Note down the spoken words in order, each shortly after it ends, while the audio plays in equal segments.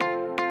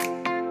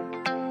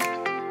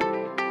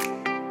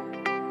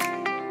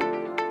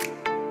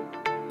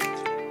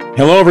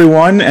Hello,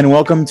 everyone, and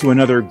welcome to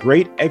another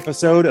great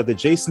episode of the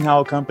Jason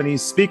Howell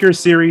Company's speaker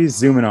series,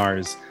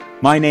 Zoominars.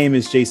 My name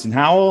is Jason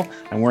Howell.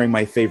 I'm wearing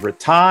my favorite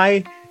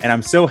tie, and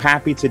I'm so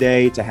happy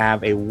today to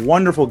have a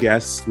wonderful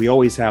guest. We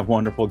always have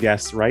wonderful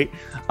guests, right?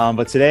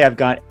 But today I've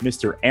got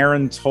Mr.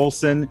 Aaron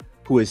Tolson,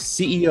 who is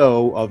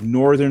CEO of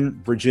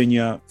Northern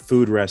Virginia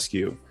Food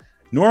Rescue.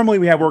 Normally,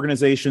 we have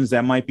organizations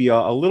that might be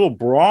a little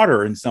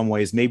broader in some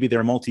ways. Maybe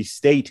they're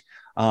multi-state,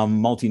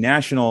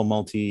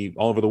 multinational,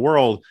 all over the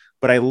world.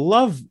 But I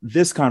love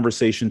this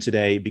conversation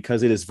today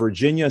because it is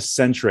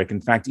Virginia-centric.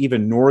 In fact,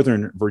 even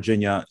Northern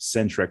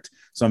Virginia-centric.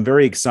 So I'm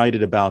very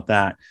excited about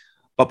that.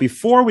 But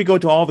before we go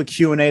to all the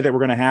Q&A that we're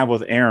going to have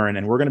with Aaron,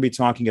 and we're going to be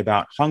talking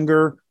about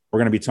hunger, we're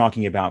going to be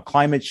talking about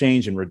climate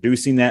change and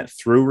reducing that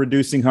through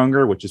reducing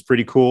hunger, which is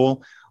pretty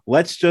cool.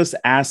 Let's just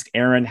ask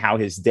Aaron how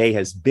his day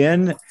has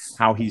been,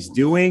 how he's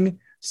doing.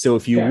 So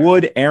if you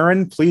would,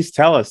 Aaron, please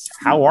tell us,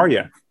 how are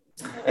you?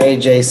 Hey,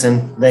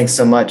 Jason. Thanks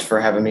so much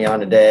for having me on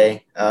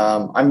today.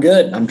 I'm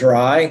good. I'm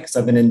dry because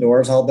I've been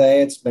indoors all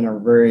day. It's been a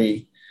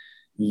very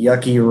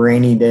yucky,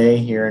 rainy day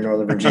here in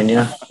Northern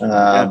Virginia,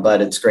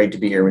 but it's great to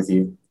be here with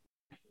you.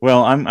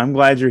 Well, I'm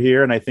glad you're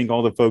here, and I think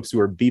all the folks who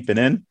are beeping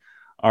in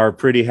are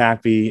pretty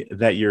happy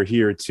that you're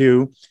here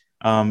too.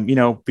 I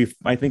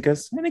think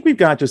we've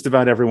got just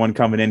about everyone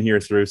coming in here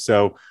through.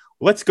 So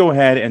let's go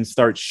ahead and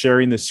start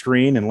sharing the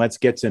screen, and let's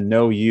get to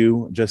know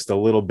you just a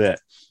little bit.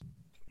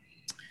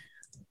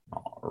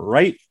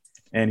 Right.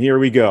 And here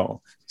we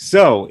go.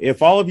 So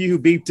if all of you who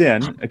beeped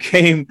in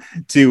came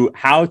to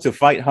how to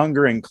fight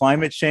hunger and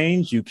climate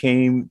change, you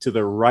came to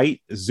the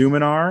right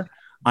Zoominar.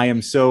 I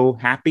am so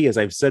happy, as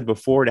I've said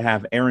before, to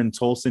have Aaron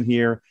Tolson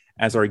here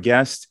as our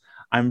guest.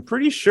 I'm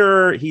pretty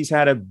sure he's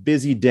had a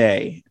busy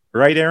day.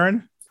 Right,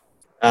 Aaron?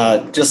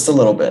 Just a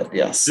little bit,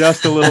 yes.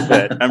 Just a little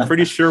bit. I'm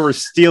pretty sure we're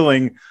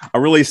stealing a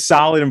really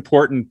solid,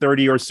 important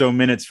 30 or so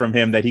minutes from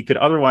him that he could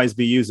otherwise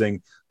be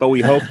using. But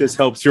we hope this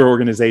helps your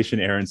organization,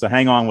 Aaron. So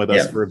hang on with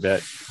us for a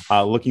bit.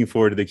 Looking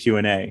forward to the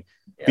Q&A.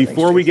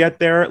 Before we get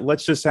there,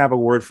 let's just have a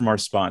word from our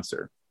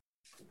sponsor.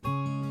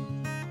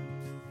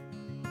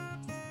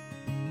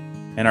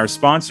 And our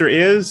sponsor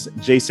is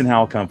Jason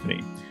Howell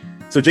Company.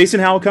 So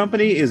Jason Howell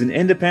Company is an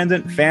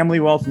independent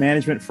family wealth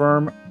management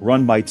firm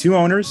run by two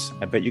owners.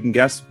 I bet you can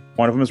guess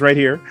one of them is right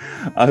here,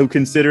 who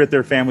consider it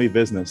their family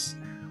business.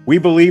 We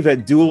believe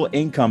that dual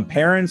income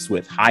parents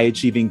with high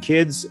achieving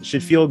kids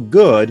should feel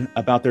good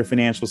about their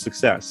financial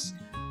success.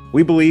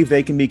 We believe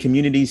they can be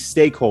community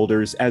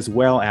stakeholders as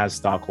well as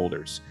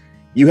stockholders.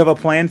 You have a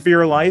plan for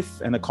your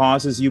life and the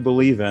causes you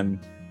believe in.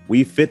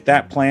 We fit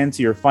that plan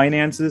to your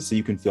finances so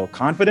you can feel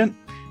confident,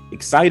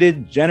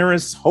 excited,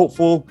 generous,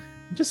 hopeful,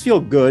 and just feel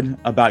good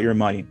about your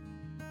money.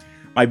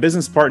 My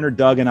business partner,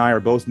 Doug, and I are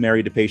both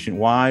married to patient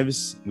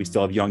wives. We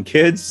still have young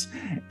kids,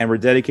 and we're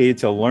dedicated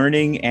to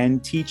learning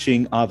and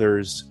teaching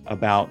others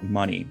about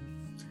money.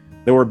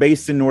 Though we're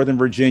based in Northern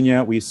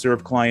Virginia, we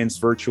serve clients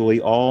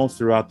virtually all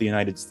throughout the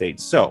United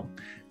States. So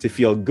to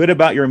feel good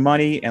about your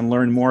money and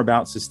learn more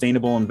about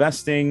sustainable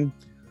investing,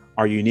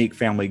 our unique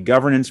family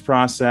governance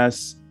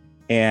process,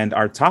 and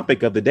our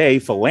topic of the day,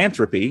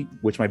 philanthropy,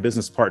 which my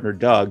business partner,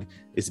 Doug,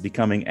 is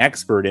becoming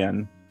expert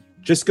in,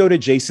 just go to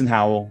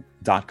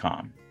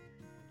jasonhowell.com.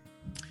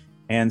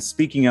 And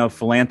speaking of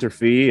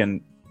philanthropy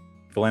and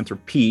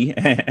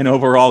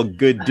overall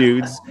good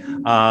dudes,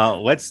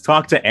 let's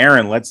talk to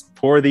Aaron. Let's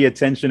pour the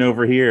attention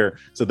over here.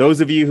 So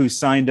those of you who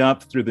signed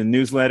up through the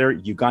newsletter,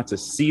 you got to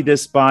see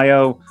this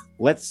bio.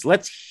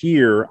 Let's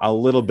hear a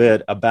little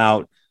bit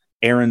about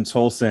Aaron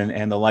Tolson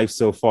and the life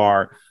so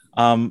far.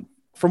 From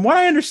what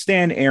I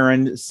understand,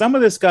 Aaron, some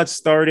of this got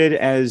started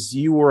as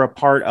you were a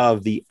part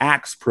of the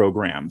ACTS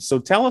program. So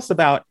tell us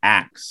about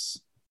ACTS.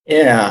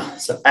 Yeah,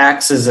 so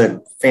ACTS is a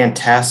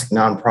fantastic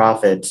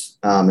nonprofit.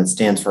 It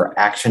stands for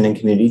Action and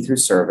Community Through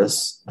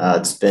Service.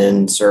 It's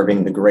been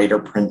serving the greater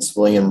Prince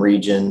William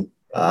region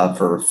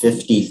for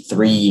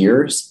 53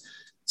 years.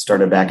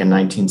 Started back in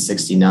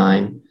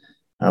 1969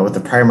 with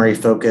a primary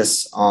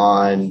focus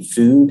on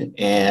food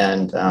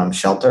and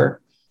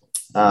shelter.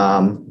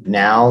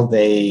 Now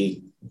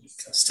they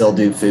still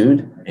do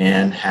food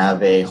and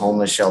have a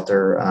homeless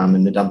shelter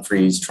in the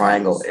Dumfries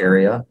Triangle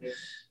area.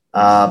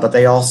 But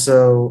they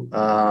also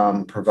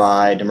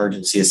provide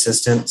emergency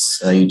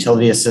assistance,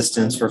 utility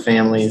assistance for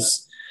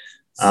families.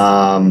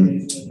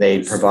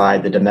 They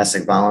provide the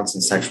domestic violence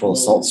and sexual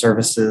assault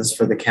services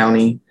for the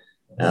county.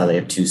 They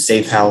have 2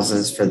 safe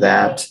houses for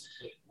that.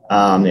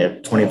 They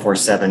have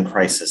 24/7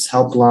 crisis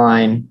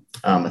helpline,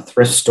 a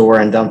thrift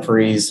store in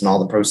Dumfries, and all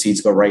the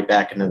proceeds go right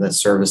back into the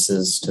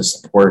services to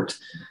support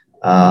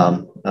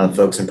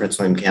folks in Prince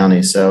William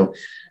County. So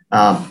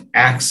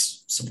ACTS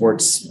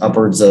supports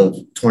upwards of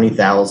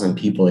 20,000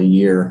 people a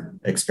year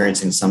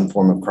experiencing some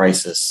form of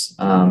crisis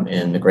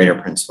in the greater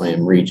Prince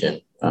William region.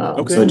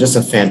 So just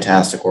a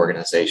fantastic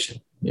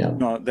organization. Yeah.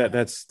 No,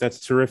 that's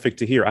terrific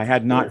to hear. I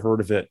had not heard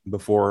of it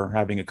before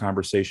having a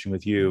conversation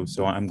with you,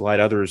 so I'm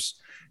glad others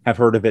have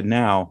heard of it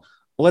now.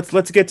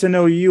 let's get to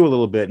know you a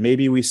little bit.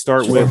 Maybe we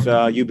start with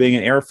you being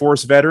an Air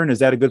Force veteran. Is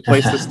that a good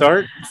place to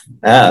start?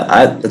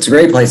 It's a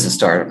great place to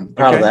start. I'm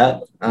proud of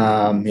that.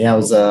 I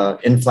was a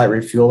in-flight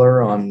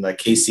refueler on the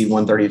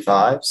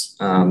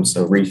KC-135s,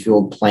 so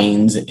refueled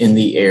planes in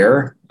the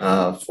air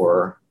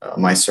for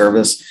my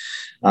service.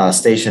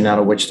 Stationed out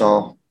of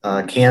Wichita,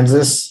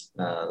 Kansas,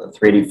 the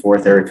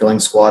 384th Air Refueling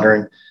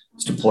Squadron.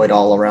 Was deployed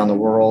all around the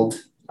world,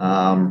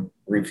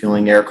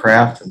 refueling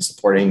aircraft and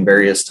supporting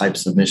various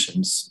types of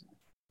missions.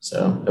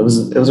 So it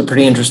was a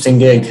pretty interesting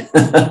gig.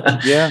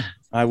 Yeah,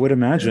 I would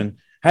imagine.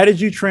 How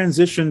did you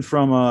transition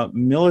from a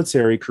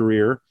military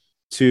career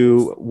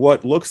to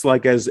what looks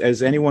like,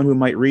 as anyone who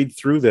might read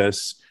through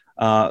this,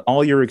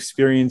 all your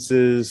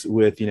experiences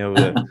with,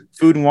 the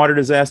Food and Water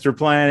Disaster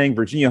Planning,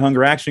 Virginia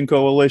Hunger Action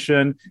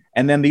Coalition,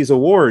 and then these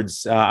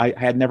awards. I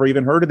had never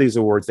even heard of these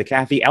awards. The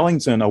Kathy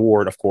Ellington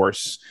Award, of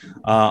course,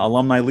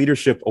 Alumni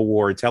Leadership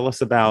Award. Tell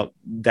us about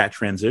that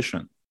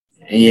transition.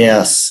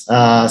 Yes.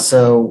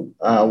 So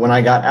when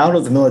I got out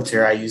of the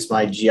military, I used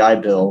my GI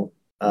Bill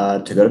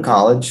to go to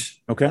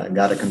college. Okay. I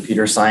got a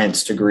computer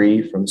science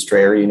degree from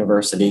Strayer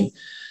University.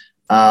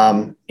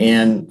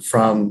 And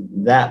from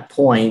that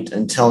point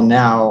until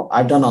now,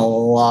 I've done a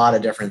lot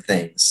of different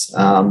things.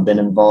 Been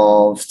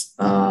involved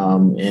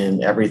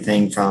in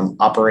everything from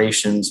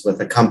operations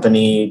with a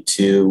company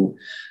to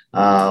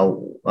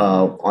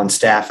on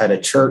staff at a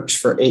church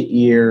for 8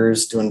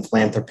 years, doing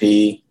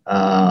philanthropy,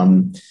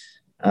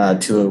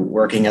 to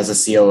working as a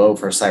COO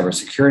for a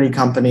cybersecurity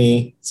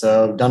company.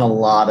 So I've done a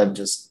lot of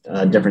just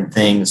different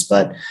things,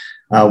 but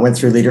went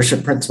through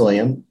Leadership Prince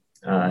William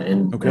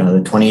in the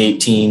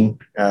 2018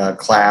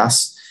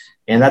 class.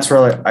 And that's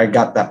where I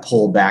got that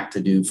pull back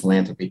to do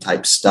philanthropy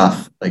type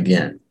stuff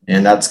again.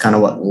 And that's kind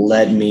of what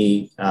led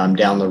me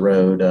down the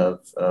road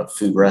of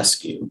food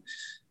rescue.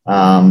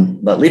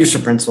 But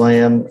Leadership Prince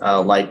William,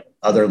 like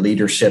other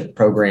leadership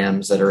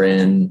programs that are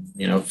in,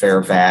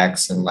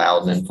 Fairfax and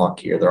Loudoun and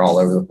Fauquier, they're all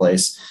over the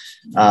place.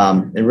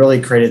 It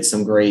really created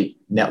some great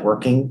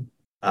networking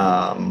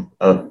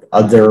of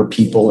other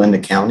people in the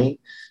county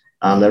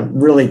that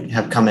really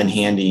have come in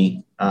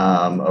handy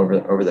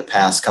over the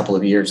past couple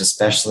of years,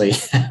 especially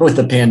with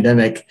the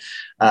pandemic.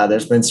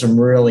 There's been some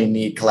really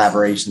neat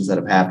collaborations that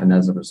have happened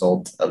as a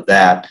result of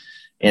that.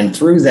 And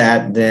through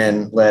that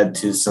then led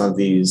to some of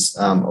these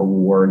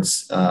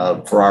awards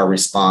for our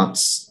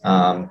response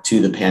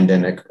to the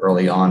pandemic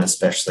early on,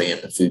 especially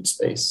in the food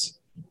space.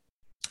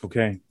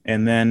 Okay.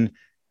 And then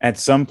at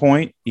some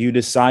point you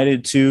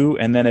decided to,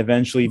 and then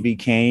eventually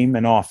became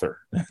an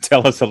author.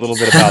 Tell us a little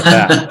bit about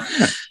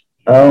that.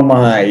 Oh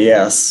my,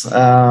 yes.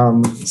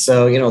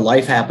 So,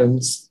 life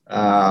happens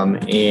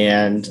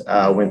and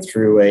went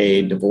through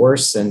a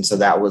divorce. And so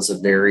that was a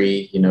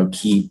very,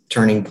 key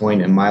turning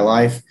point in my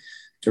life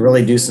to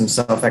really do some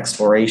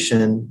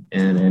self-exploration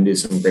and do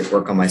some great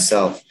work on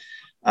myself.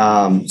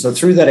 So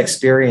through that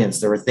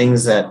experience, there were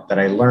things that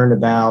I learned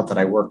about, that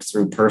I worked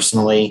through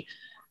personally,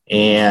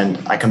 and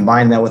I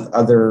combined that with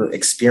other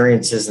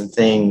experiences and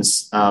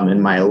things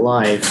in my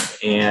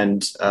life,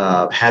 and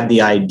had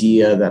the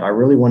idea that I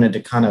really wanted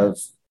to kind of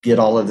get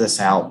all of this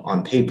out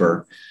on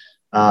paper,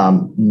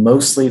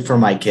 mostly for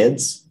my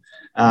kids,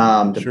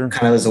 Sure.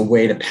 kind of as a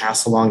way to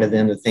pass along to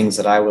them the things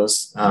that I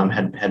was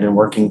had been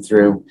working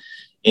through.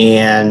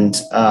 And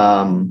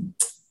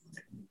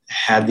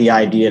had the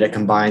idea to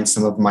combine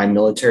some of my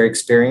military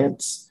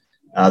experience.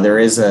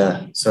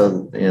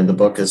 The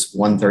book is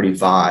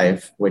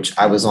 135, which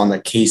I was on the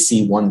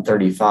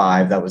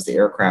KC-135. That was the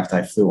aircraft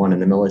I flew on in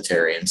the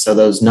military. And so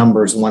those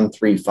numbers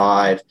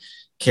 135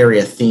 carry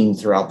a theme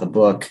throughout the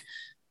book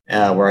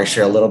where I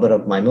share a little bit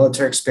of my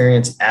military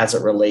experience as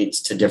it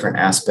relates to different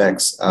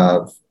aspects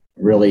of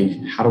really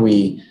how do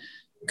we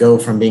go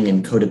from being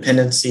in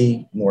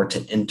codependency more to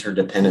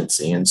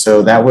interdependency. And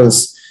so that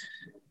was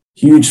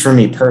huge for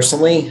me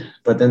personally,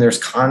 but then there's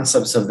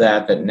concepts of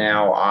that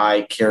now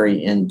I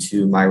carry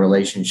into my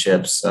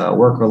relationships,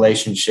 work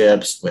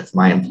relationships with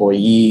my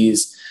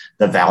employees,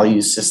 the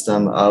value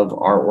system of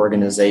our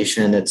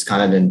organization. It's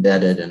kind of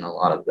embedded in a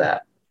lot of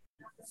that.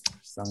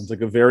 Sounds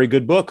like a very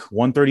good book.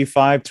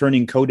 135,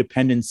 Turning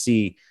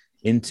Codependency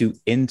into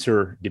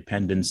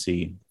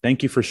Interdependency.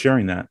 Thank you for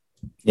sharing that.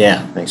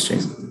 Yeah, thanks,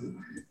 Jason.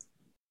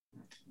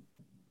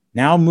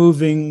 Now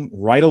moving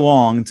right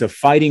along to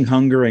fighting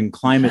hunger and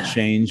climate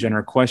change and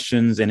our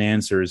questions and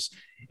answers.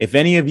 If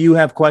any of you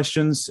have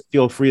questions,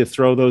 feel free to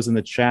throw those in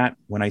the chat.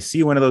 When I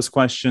see one of those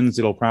questions,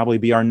 it'll probably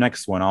be our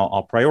next one.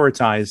 I'll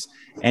prioritize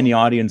any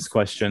audience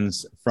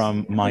questions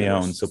from my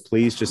own. So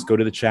please just go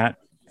to the chat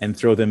and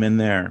throw them in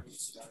there.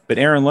 But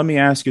Aaron, let me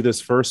ask you this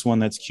first one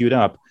that's queued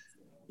up.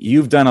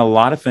 You've done a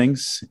lot of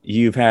things.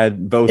 You've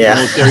had both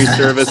military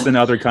service and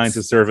other kinds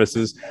of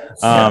services.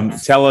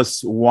 Tell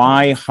us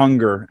why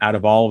hunger out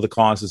of all of the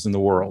causes in the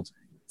world.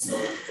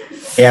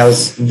 Yeah, it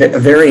was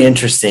very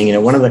interesting.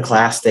 One of the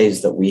class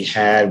days that we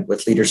had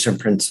with Leadership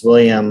Prince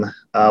William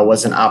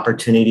was an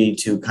opportunity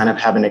to kind of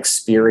have an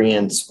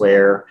experience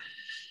where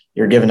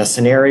you're given a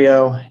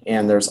scenario,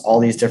 and there's all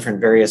these different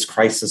various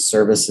crisis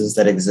services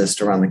that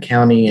exist around the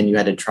county, and you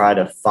had to try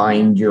to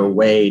find your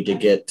way to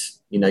get,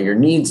 your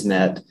needs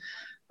met.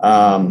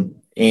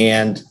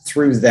 And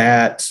through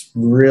that,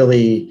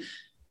 really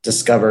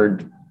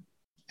discovered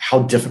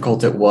how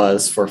difficult it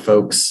was for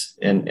folks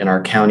in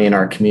our county and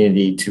our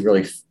community to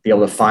really be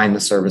able to find the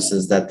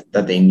services that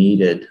they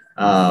needed.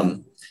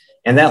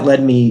 And that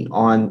led me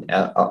on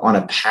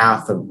a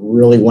path of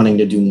really wanting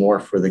to do more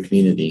for the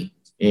community.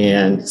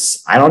 And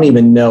I don't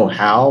even know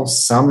how.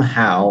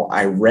 Somehow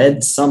I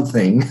read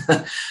something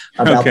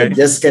about the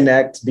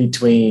disconnect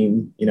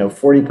between,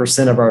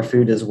 40% of our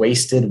food is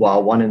wasted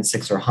while 1 in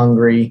 6 are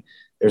hungry.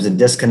 There's a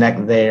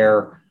disconnect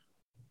there.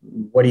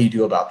 What do you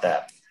do about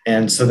that?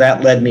 And so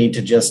that led me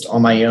to just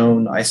on my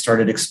own, I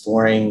started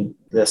exploring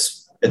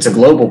this. It's a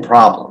global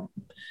problem.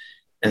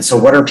 And so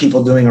what are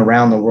people doing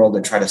around the world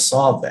to try to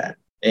solve that?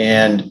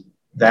 And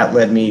that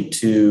led me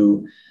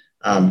to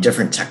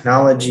different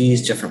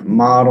technologies, different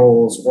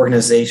models,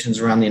 organizations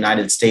around the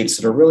United States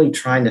that are really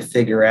trying to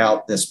figure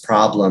out this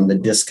problem, the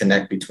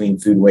disconnect between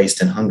food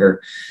waste and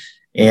hunger.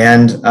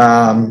 And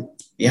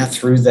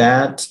through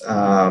that,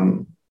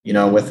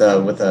 with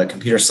a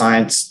computer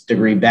science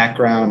degree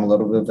background, I'm a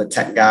little bit of a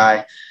tech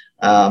guy.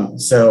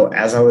 So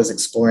as I was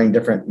exploring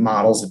different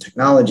models and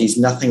technologies,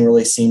 nothing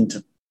really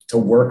seemed to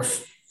work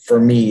for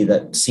me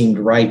that seemed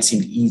right,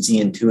 seemed easy,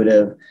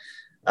 intuitive.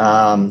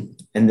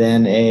 And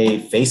then a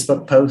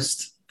Facebook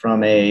post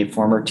from a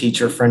former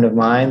teacher friend of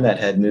mine that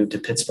had moved to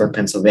Pittsburgh,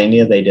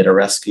 Pennsylvania. They did a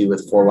rescue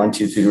with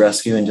 412 Food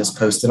Rescue and just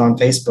posted on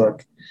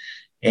Facebook.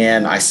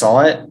 And I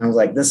saw it. And I was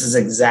like, this is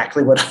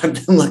exactly what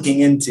I've been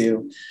looking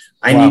into.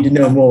 I need to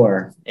know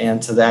more.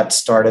 And so that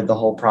started the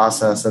whole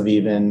process of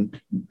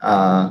even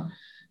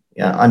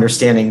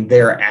understanding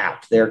their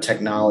app, their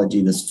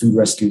technology, this Food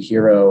Rescue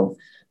Hero,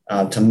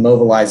 to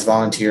mobilize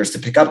volunteers to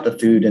pick up the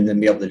food and then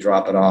be able to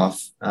drop it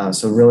off.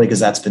 So really, because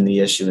that's been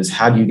the issue, is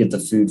how do you get the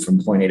food from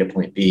point A to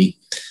point B?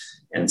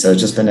 And so it's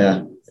just been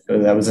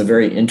that was a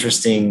very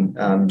interesting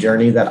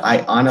journey that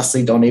I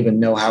honestly don't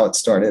even know how it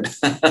started.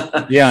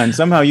 Yeah. And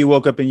somehow you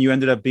woke up and you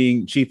ended up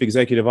being chief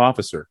executive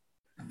officer.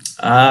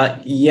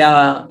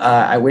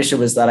 I wish it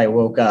was that I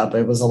woke up.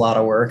 It was a lot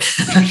of work.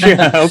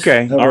 Yeah.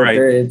 Okay. All right.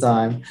 Period of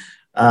time.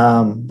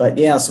 So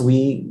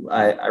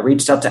I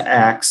reached out to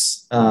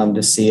Axe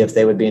to see if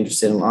they would be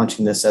interested in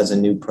launching this as a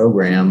new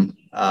program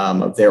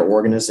of their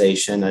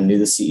organization. I knew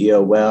the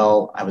CEO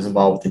well. I was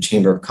involved with the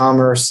Chamber of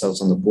Commerce. I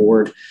was on the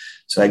board,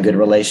 so I had good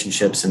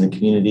relationships in the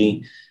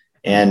community.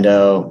 And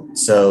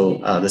so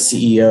the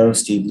CEO,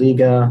 Steve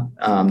Liga,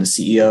 the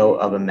CEO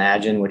of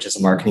Imagine, which is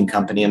a marketing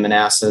company in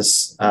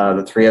Manassas,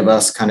 the three of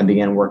us kind of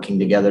began working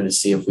together to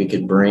see if we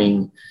could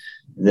bring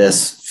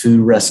this Food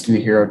Rescue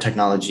Hero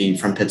technology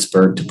from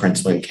Pittsburgh to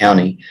Prince William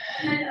County.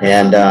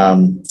 And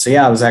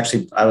I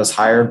was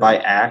hired by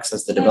Axe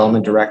as the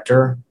development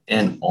director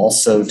and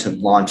also to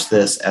launch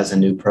this as a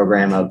new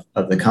program of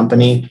the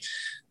company.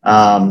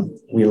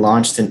 We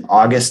launched in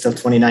August of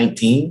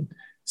 2019.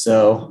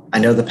 So I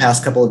know the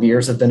past couple of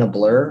years have been a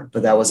blur,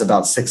 but that was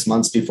about 6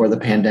 months before the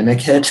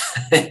pandemic hit.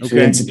 Food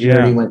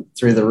insecurity went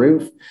through the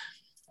roof.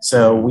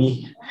 So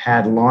we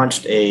had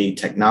launched a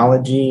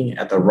technology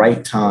at the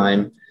right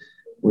time.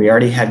 We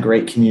already had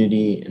great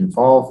community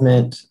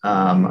involvement.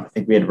 I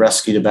think we had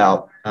rescued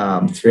about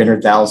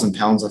 300,000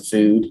 pounds of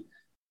food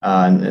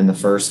in the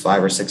first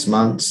 5 or 6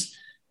 months.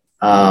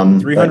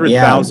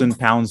 300,000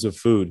 pounds of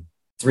food.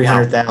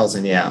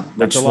 300,000, yeah.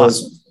 Which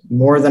was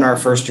more than our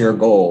first year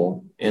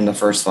goal in the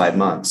first 5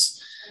 months.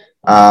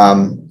 We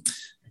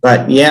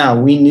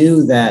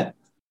knew that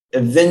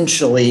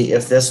eventually,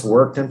 if this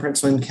worked in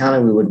Prince William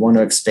County, we would want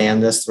to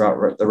expand this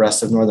throughout the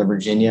rest of Northern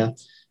Virginia.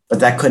 But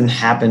that couldn't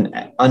happen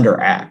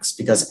under Axe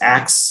because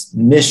Axe's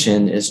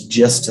mission is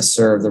just to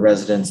serve the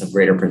residents of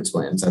Greater Prince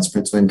Williams. That's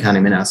Prince William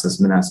County,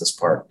 Manassas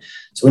Park.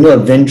 So we knew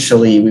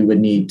eventually we would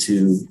need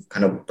to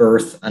kind of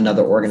birth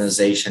another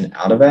organization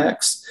out of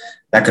Axe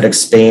that could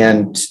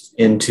expand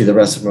into the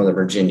rest of Northern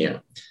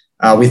Virginia.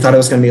 We thought it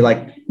was going to be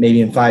like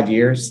maybe in 5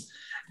 years.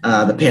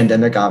 The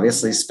pandemic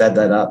obviously sped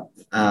that up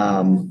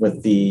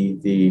with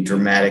the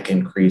dramatic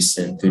increase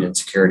in food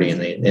insecurity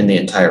in the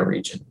entire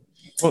region.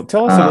 Well,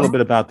 tell us a little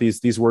bit about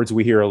these words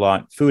we hear a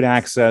lot: food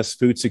access,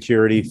 food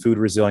security, food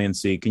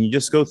resiliency. Can you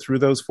just go through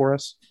those for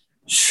us?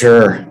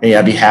 Sure. Yeah,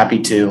 I'd be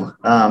happy to.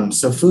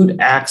 So food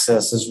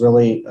access is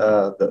really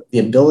the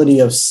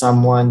ability of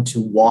someone to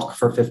walk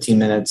for 15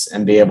 minutes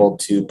and be able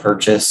to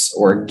purchase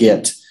or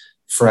get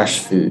fresh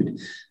food.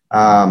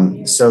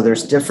 So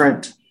there's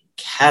different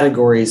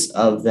categories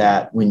of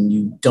that when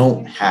you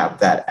don't have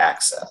that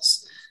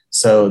access.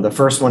 So the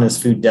first one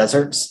is food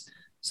deserts.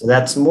 So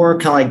that's more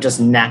kind of like just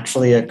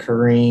naturally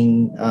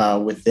occurring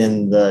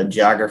within the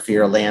geography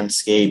or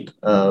landscape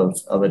of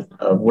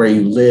where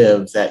you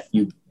live that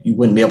you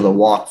wouldn't be able to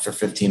walk for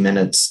 15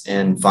 minutes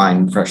and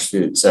find fresh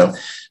food. So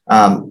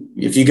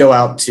if you go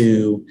out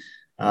to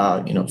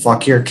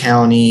Fauquier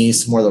County,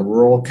 some more of the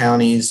rural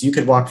counties, you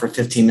could walk for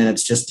 15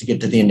 minutes just to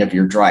get to the end of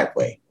your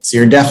driveway. So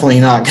you're definitely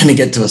not going to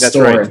get to a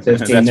store in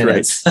 15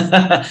 minutes.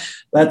 Right.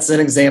 that's an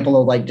example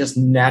of like just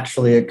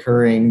naturally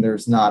occurring.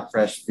 There's not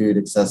fresh food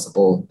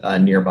accessible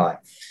nearby.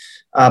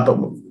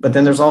 But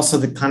then there's also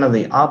the kind of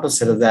the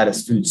opposite of that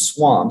is food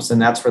swamps.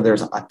 And that's where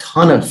there's a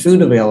ton of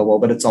food available,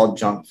 but it's all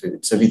junk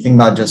food. So if you think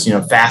about just,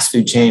 fast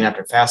food chain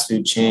after fast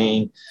food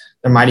chain,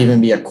 there might even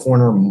be a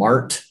corner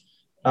mart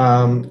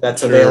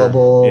that's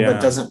available,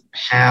 but doesn't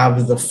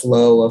have the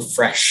flow of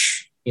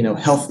fresh,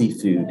 healthy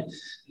food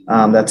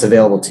that's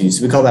available to you.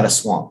 So we call that a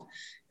swamp.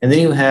 And then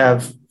you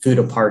have food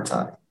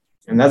apartheid.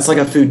 And that's like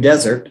a food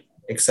desert,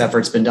 except for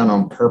it's been done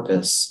on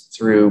purpose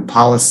through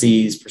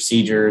policies,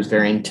 procedures,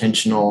 very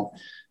intentional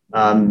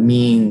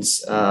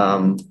means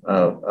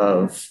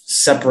of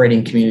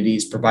separating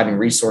communities, providing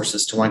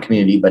resources to one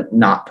community, but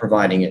not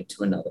providing it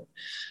to another.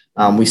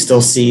 We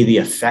still see the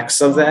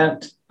effects of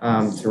that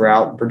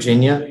throughout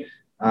Virginia.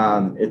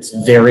 It's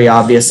very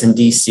obvious in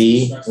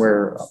DC,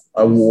 where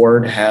a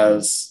ward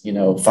has,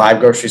 5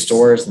 grocery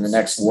stores and the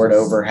next ward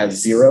over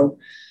has 0.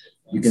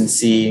 You can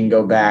see and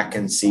go back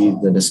and see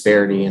the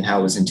disparity and how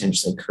it was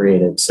intentionally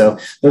created. So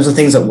those are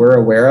things that we're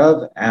aware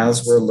of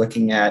as we're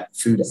looking at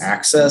food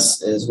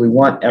access. Is we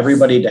want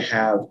everybody to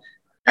have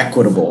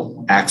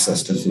equitable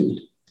access to food.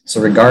 So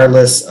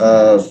regardless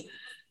of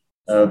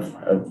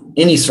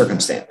any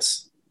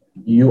circumstance,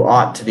 you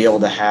ought to be able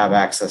to have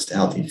access to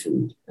healthy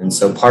food. And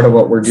so part of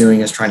what we're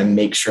doing is trying to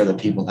make sure that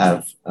people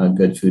have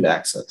good food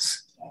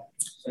access.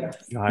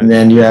 And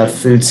then you have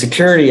food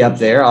security up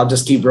there. I'll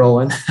just keep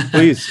rolling.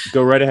 Please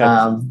go right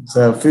ahead.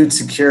 So food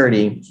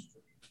security.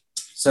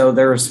 So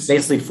there's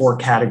basically 4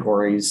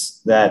 categories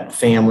that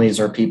families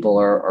or people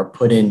are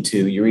put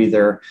into.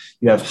 You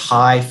have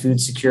high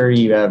food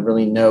security. You have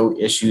really no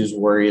issues,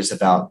 worries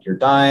about your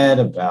diet,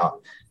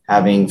 about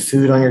having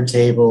food on your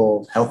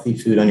table, healthy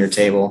food on your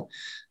table.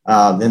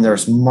 Then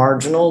there's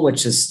marginal,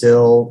 which is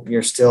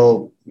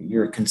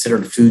you're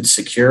considered food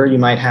secure. You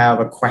might have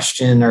a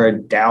question or a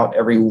doubt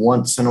every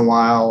once in a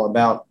while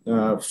about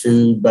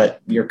food,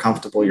 but you're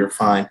comfortable, you're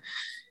fine.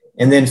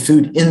 And then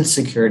food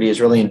insecurity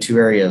is really in 2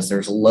 areas.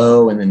 There's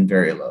low and then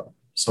very low.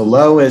 So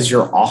low is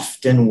you're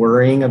often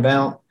worrying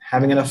about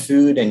having enough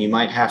food, and you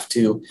might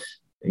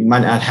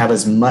not have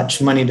as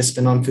much money to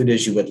spend on food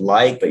as you would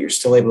like, but you're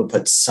still able to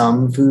put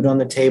some food on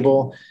the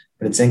table,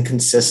 but it's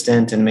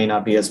inconsistent and may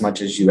not be as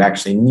much as you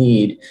actually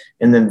need.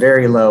 And then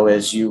very low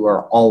is you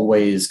are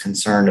always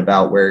concerned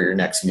about where your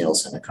next meal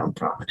is going to come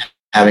from and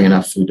having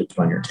enough food to put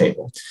on your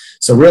table.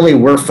 So really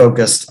we're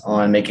focused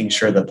on making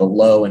sure that the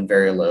low and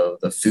very low,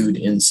 the food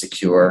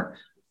insecure,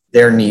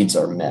 their needs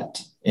are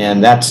met.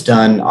 And that's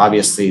done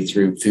obviously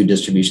through food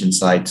distribution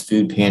sites,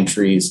 food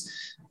pantries,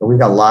 but we've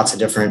got lots of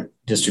different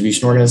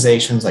distribution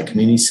organizations like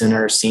community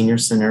centers, senior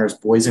centers,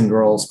 boys and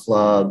girls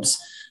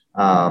clubs,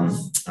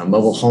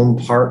 mobile home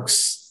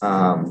parks.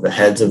 The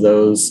heads of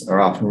those are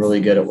often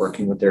really good at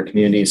working with their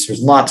communities.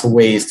 There's lots of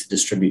ways to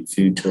distribute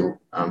food to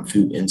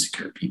food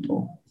insecure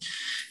people.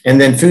 And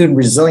then food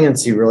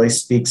resiliency really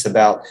speaks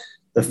about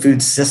the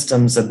food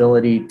system's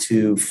ability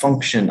to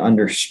function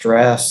under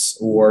stress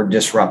or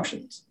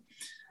disruptions.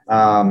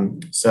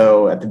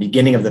 So at the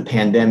beginning of the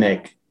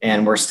pandemic,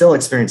 and we're still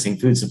experiencing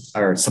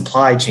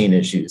supply chain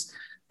issues,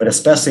 but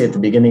especially at the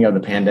beginning of the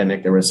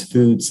pandemic, there was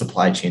food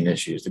supply chain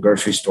issues. The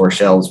grocery store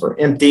shelves were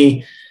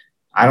empty.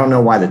 I don't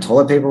know why the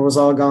toilet paper was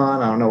all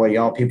gone. I don't know what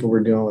y'all people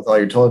were doing with all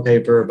your toilet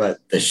paper, but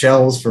the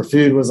shelves for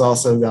food was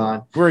also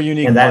gone. We're a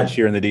unique bunch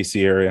here in the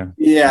DC area.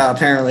 Yeah,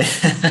 apparently.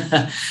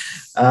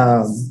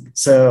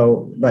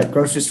 But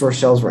grocery store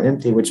shelves were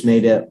empty, which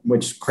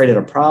created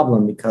a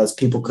problem because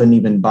people couldn't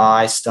even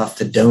buy stuff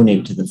to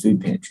donate to the food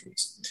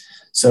pantries.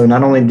 So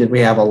not only did we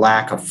have a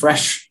lack of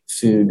fresh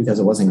food because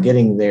it wasn't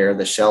getting there,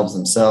 the shelves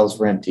themselves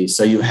were empty.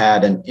 So you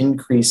had an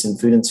increase in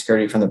food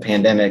insecurity from the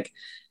pandemic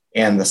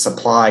and the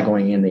supply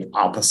going in the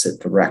opposite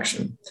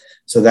direction.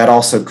 So that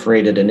also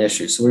created an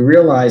issue. So we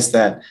realized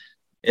that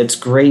it's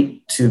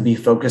great to be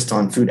focused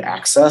on food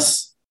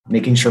access,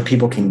 making sure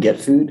people can get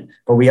food,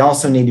 but we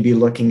also need to be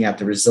looking at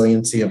the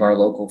resiliency of our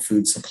local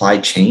food supply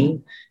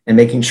chain and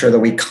making sure that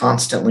we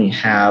constantly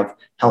have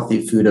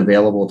healthy food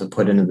available to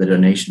put into the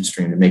donation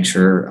stream to make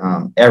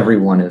sure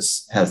everyone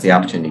has the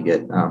opportunity to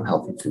get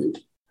healthy food.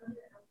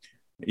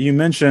 You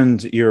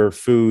mentioned your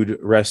food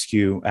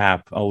rescue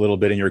app a little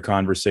bit in your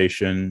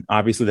conversation.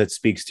 Obviously, that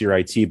speaks to your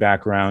IT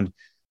background.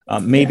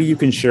 Maybe you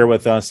can share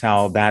with us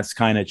how that's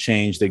kind of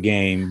changed the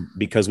game,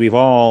 because we've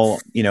all,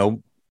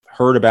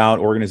 heard about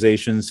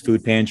organizations,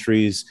 food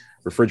pantries,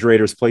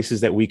 refrigerators,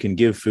 places that we can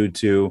give food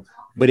to.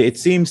 But it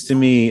seems to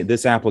me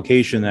this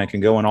application that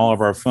can go on all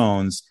of our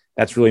phones,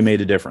 that's really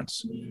made a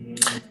difference.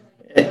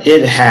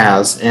 It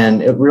has,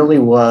 and it really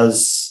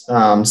was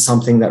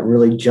something that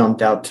really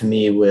jumped out to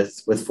me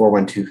with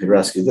 412 Food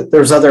Rescue.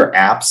 There's other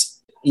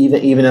apps,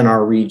 even in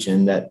our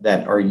region,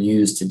 that are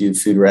used to do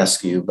food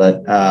rescue.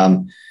 But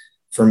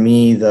for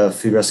me, the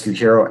Food Rescue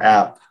Hero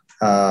app,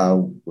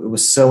 it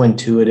was so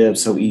intuitive,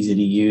 so easy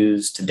to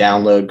use, to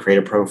download, create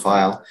a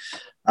profile.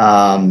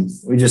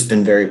 We've just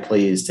been very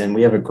pleased, and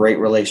we have a great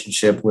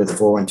relationship with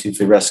 412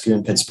 Food Rescue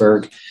in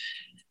Pittsburgh.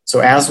 So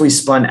as we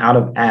spun out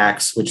of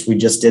ACTS, which we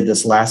just did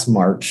this last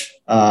March,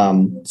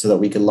 so that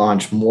we could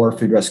launch more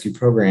food rescue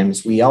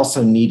programs, we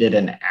also needed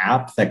an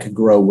app that could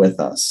grow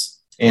with us.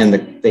 And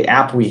the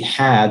app we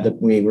had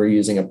that we were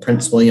using, a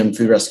Prince William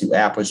Food Rescue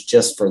app, was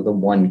just for the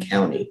one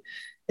county.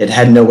 It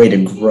had no way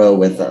to grow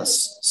with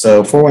us.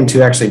 So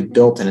 412 actually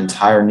built an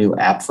entire new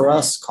app for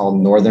us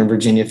called Northern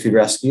Virginia Food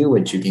Rescue,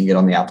 which you can get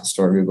on the Apple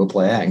Store or Google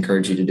Play. I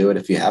encourage you to do it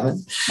if you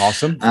haven't.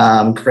 Awesome.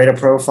 Create a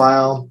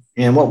profile.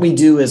 And what we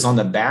do is on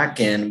the back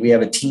end, we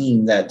have a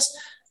team that's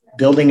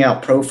building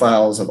out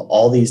profiles of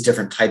all these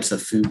different types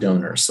of food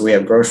donors. So we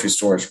have grocery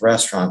stores,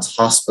 restaurants,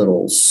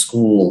 hospitals,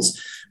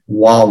 schools,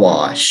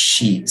 Wawa,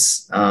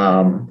 Sheetz,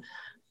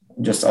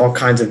 just all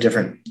kinds of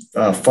different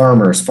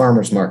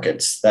farmers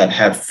markets that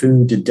have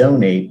food to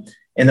donate.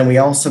 And then we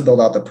also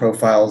build out the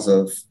profiles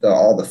of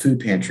all the food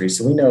pantries.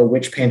 So we know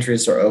which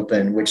pantries are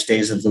open, which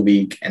days of the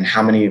week, and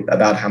how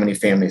many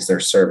families they're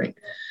serving.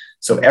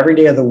 So every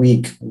day of the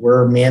week,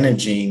 we're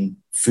managing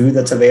food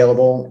that's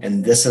available,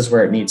 and this is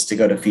where it needs to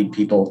go to feed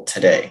people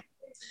today.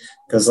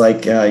 Because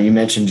like you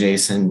mentioned,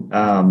 Jason,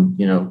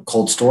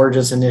 cold storage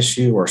is an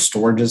issue, or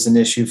storage is an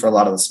issue for a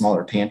lot of the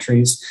smaller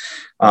pantries.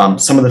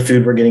 Some of the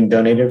food we're getting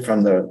donated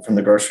from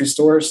the grocery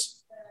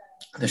stores,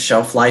 the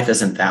shelf life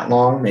isn't that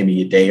long,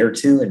 maybe a day or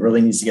two. It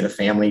really needs to get a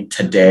family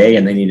today,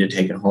 and they need to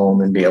take it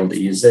home and be able to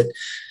use it.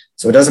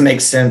 So it doesn't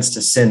make sense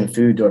to send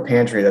food to a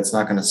pantry that's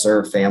not going to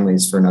serve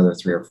families for another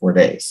 3 or 4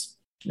 days.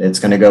 It's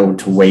going to go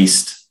to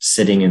waste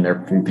sitting in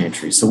their food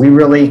pantry. So we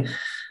really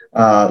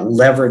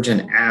leverage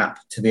an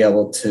app to be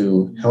able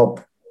to help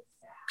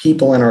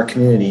people in our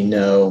community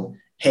know,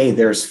 hey,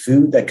 there's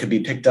food that could be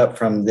picked up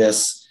from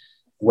this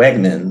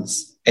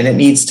Wegmans, and it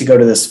needs to go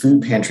to this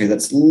food pantry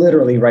that's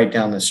literally right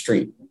down the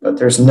street. But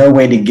there's no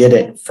way to get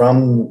it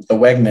from the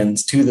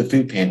Wegmans to the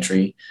food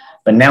pantry.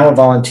 But now a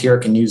volunteer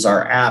can use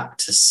our app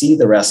to see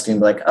the rescue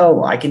and be like,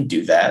 oh, I can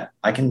do that.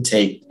 I can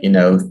take,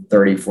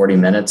 30, 40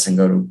 minutes and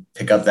go to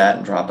pick up that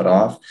and drop it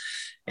off.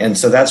 And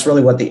so that's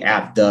really what the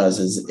app does,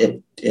 is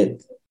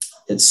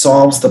it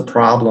solves the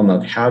problem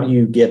of how do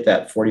you get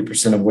that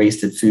 40% of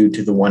wasted food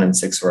to the 1 in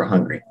 6 who are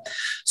hungry.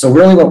 So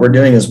really what we're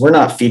doing is we're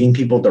not feeding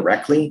people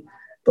directly,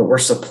 but we're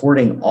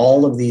supporting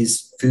all of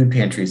these food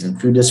pantries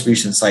and food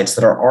distribution sites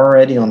that are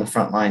already on the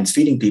front lines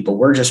feeding people.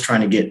 We're just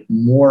trying to get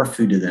more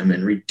food to them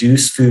and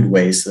reduce food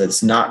waste so that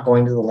it's not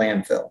going to the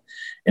landfill.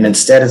 And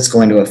instead, it's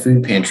going to a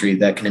food pantry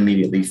that can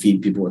immediately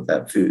feed people with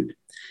that food.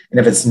 And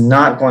if it's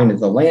not going to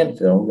the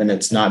landfill, then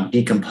it's not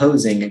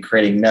decomposing and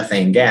creating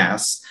methane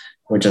gas,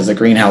 which is a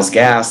greenhouse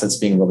gas that's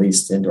being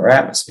released into our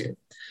atmosphere.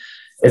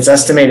 It's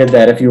estimated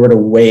that if you were to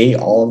weigh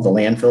all of the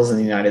landfills in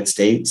the United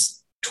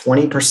States,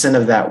 20%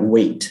 of that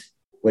weight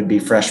would be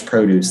fresh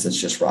produce that's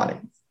just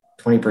rotting.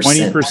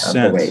 20% of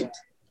the weight.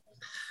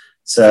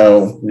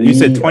 So you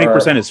said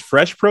 20% is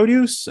fresh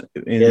produce,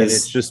 and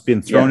it's just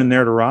been thrown in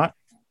there to rot?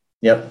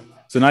 Yep.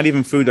 So not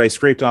even food I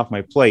scraped off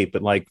my plate,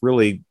 but like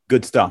really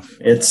good stuff.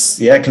 It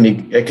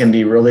can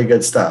be really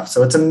good stuff.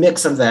 So it's a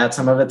mix of that.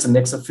 Some of it's a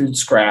mix of food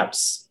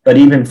scraps, but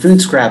even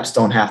food scraps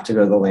don't have to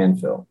go to the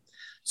landfill.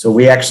 So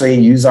we actually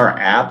use our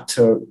app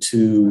to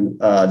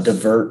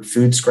divert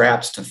food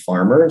scraps to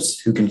farmers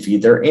who can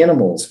feed their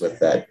animals with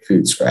that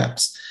food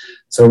scraps.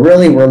 So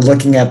really, we're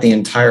looking at the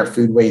entire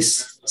food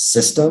waste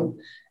system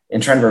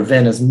and trying to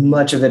prevent as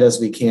much of it as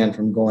we can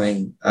from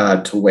going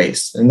to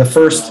waste. And the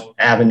first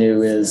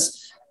avenue is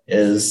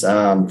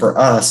for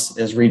us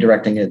is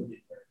redirecting it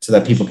so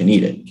that people can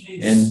eat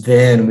it. And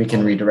then we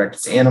can redirect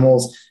it to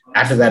animals.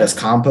 After that is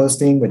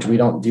composting, which we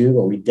don't do,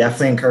 but we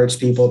definitely encourage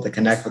people to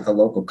connect with a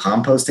local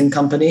composting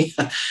company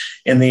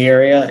in the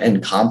area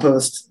and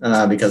compost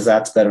because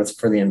that's better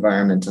for the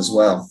environment as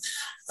well.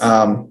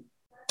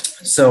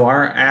 So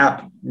our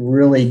app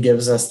really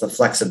gives us the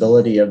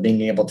flexibility of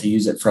being able to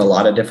use it for a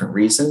lot of different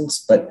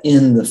reasons, but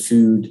in the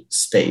food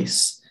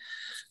space.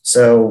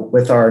 So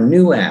with our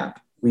new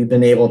app, we've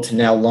been able to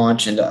now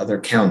launch into other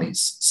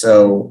counties.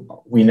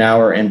 So we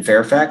now are in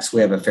Fairfax.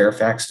 We have a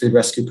Fairfax food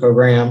rescue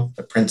program,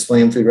 a Prince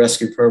William food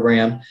rescue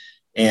program,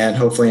 and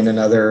hopefully in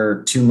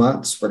another 2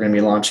 months, we're going to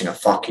be launching a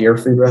Fauquier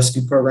food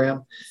rescue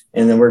program.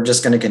 And then we're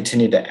just going to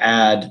continue to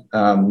add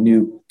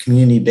new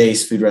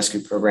community-based food rescue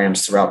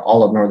programs throughout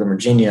all of Northern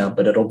Virginia,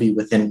 but it'll be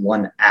within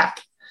one app,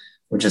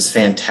 which is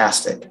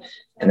fantastic.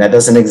 And that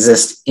doesn't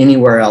exist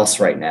anywhere else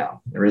right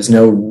now. There is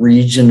no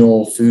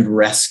regional food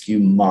rescue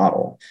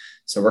model.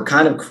 So we're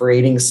kind of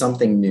creating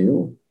something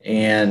new,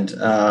 and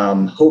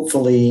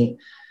hopefully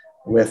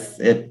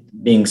with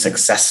it being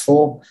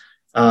successful,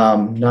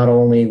 not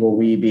only will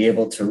we be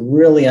able to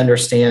really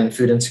understand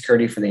food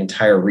insecurity for the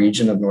entire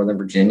region of Northern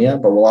Virginia,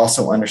 but we'll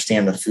also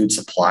understand the food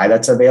supply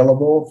that's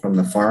available from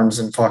the farms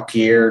in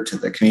Fauquier to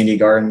the community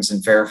gardens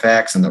in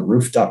Fairfax and the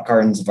rooftop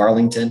gardens of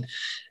Arlington.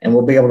 And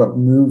we'll be able to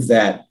move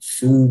that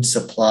food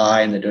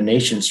supply and the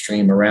donation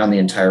stream around the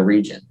entire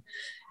region.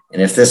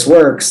 And if this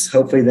works,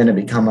 hopefully then it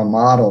become a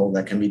model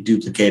that can be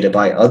duplicated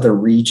by other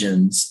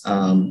regions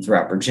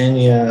throughout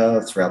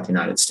Virginia, throughout the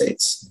United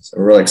States. So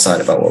we're really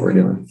excited about what we're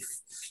doing.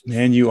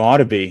 Man, you ought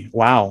to be.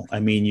 Wow. I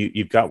mean,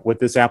 you've got with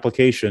this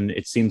application,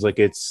 it seems like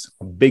it's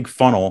a big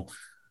funnel.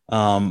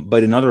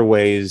 But in other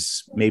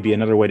ways, maybe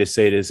another way to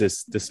say it is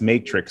this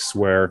matrix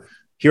where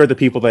here are the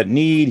people that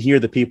need, here are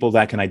the people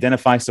that can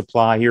identify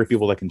supply, here are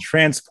people that can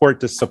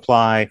transport the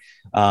supply,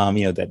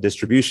 that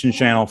distribution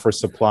channel for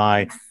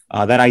supply.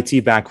 That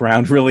IT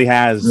background really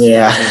has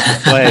to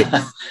play,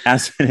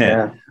 hasn't it?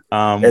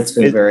 Yeah. It's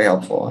been very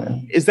helpful. Yeah.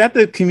 Is that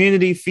the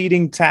community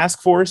feeding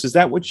task force? Is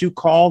that what you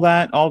call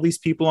that? All these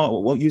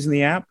people using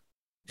the app?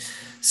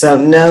 So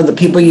no, the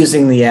people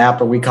using the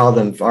app, or we call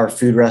them our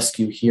food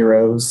rescue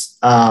heroes.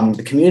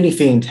 The community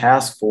feeding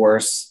task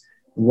force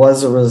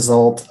was a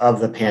result of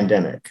the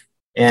pandemic.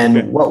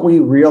 And what we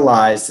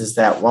realized is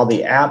that while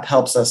the app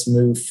helps us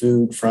move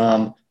food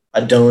from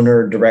a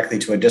donor directly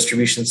to a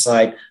distribution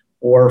site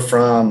or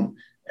from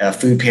a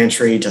food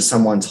pantry to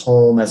someone's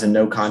home as a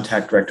no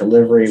contact direct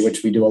delivery,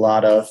 which we do a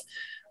lot of,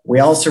 we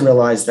also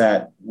realized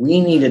that we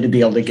needed to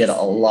be able to get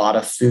a lot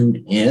of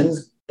food in,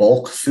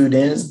 bulk food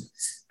in,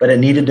 but it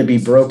needed to be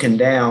broken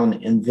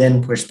down and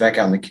then pushed back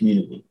out in the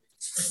community.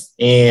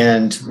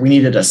 And we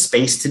needed a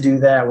space to do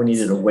that. We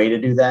needed a way to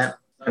do that.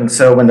 And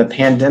so when the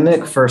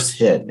pandemic first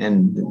hit,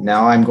 and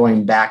now I'm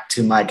going back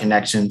to my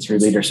connection through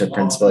Leadership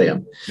Prince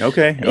William.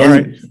 Okay. All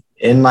right.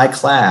 In my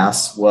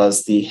class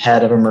was the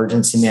head of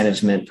emergency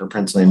management for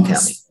Prince William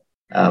County,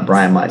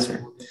 Brian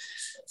Meisner.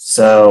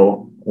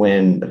 So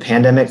when the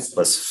pandemic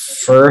was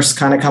first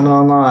kind of coming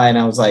online,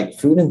 I was like,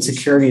 food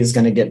insecurity is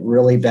going to get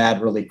really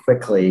bad really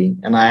quickly.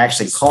 And I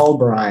actually called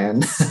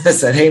Brian. I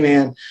said, hey,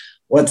 man,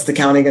 what's the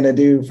county going to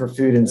do for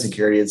food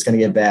insecurity? It's going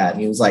to get bad.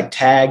 And he was like,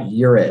 Tag,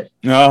 you're it.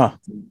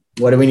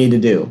 What do we need to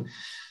do?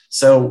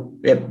 So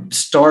it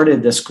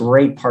started this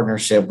great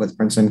partnership with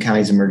Prince William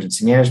County's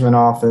Emergency Management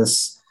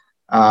Office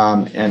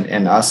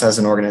and us as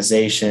an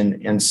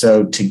organization. And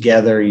so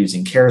together,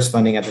 using CARES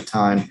funding at the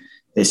time,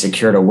 they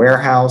secured a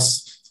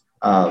warehouse.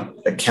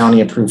 The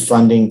county approved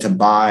funding to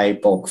buy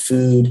bulk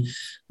food.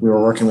 We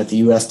were working with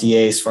the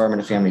USDA's Farm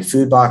and Family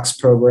Food Box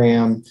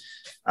program.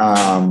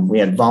 We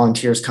had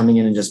volunteers coming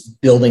in and just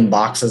building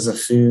boxes of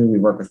food. We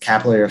worked with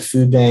Capital Area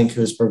Food Bank,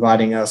 who was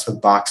providing us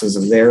with boxes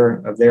of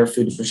their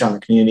food to push on the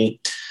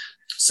community.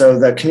 So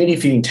the Community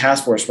Feeding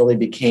Task Force really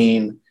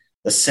became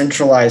the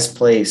centralized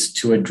place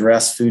to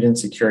address food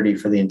insecurity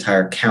for the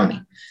entire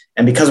county.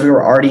 And because we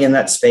were already in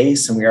that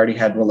space and we already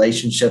had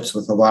relationships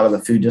with a lot of the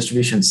food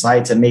distribution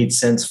sites, it made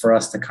sense for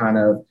us to kind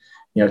of,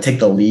 take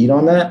the lead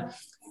on that.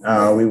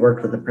 We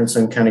worked with the Prince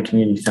William County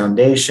Community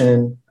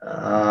Foundation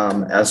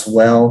as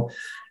well.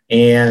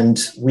 And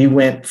we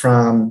went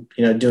from,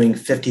 doing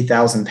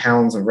 50,000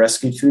 pounds of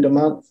rescued food a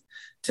month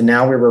to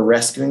now we were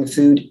rescuing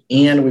food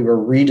and we were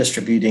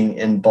redistributing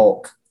in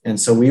bulk. And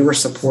so we were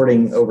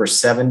supporting over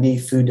 70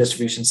 food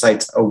distribution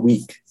sites a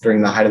week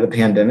during the height of the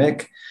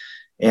pandemic.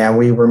 And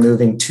we were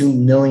moving 2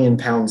 million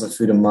pounds of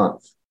food a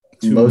month.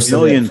 2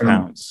 million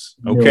pounds.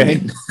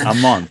 Okay. A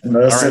month.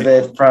 Most of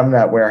it from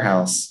that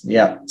warehouse.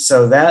 Yeah.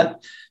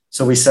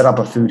 So we set up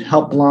a food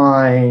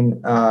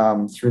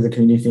helpline through the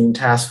Community Feeding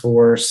Task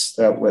Force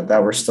that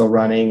we're still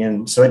running.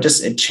 And so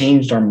it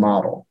changed our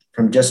model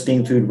from just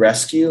being food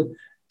rescue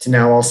to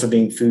now also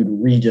being food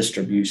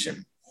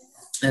redistribution.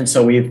 And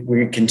so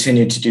we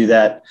continue to do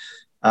that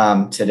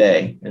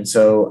today. And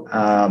so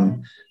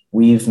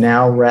we've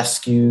now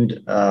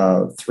rescued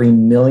 3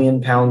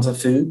 million pounds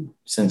of food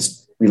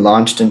since we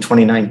launched in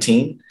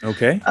 2019.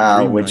 Okay.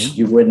 Which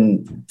you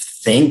wouldn't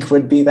think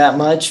would be that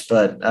much,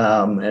 but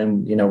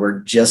we're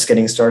just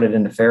getting started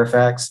into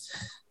Fairfax.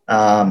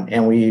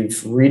 And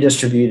we've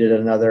redistributed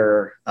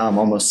another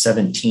almost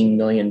 17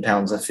 million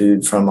pounds of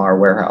food from our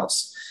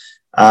warehouse.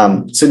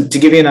 So to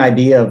give you an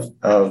idea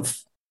of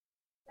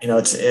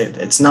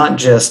it's not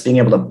just being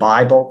able to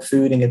buy bulk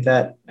food and get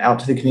that out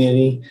to the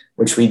community,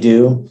 which we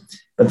do,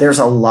 but there's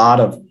a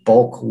lot of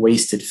bulk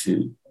wasted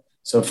food.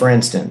 So for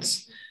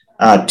instance,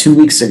 2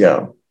 weeks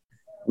ago,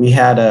 we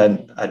had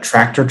a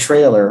tractor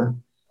trailer,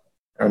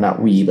 or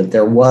not we, but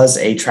there was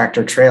a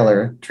tractor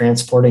trailer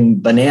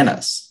transporting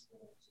bananas,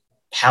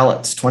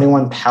 pallets,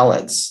 21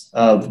 pallets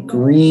of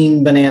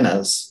green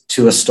bananas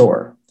to a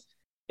store.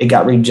 It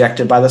got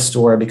rejected by the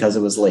store because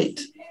it was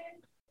late.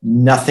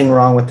 Nothing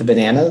wrong with the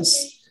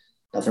bananas.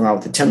 Nothing wrong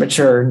with the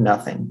temperature,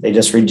 nothing. They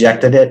just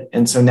rejected it.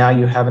 And so now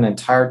you have an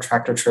entire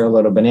tractor trailer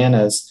load of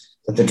bananas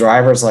that the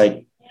driver's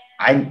like,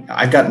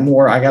 I got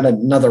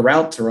another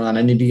route to run.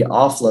 I need to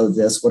offload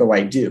this. What do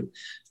I do?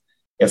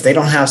 If they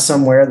don't have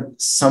someone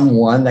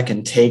that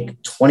can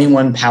take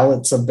 21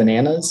 pallets of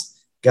bananas,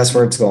 guess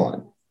where it's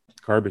going?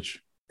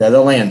 Garbage. To the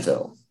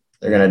landfill.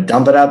 They're going to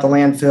dump it out the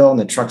landfill and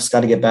the truck's got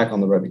to get back on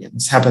the road again.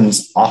 This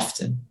happens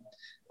often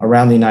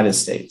around the United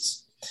States.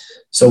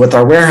 So with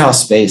our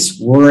warehouse space,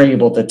 we're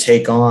able to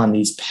take on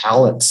these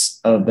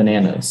pallets of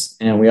bananas.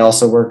 And we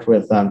also worked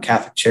with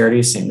Catholic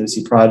Charities, St.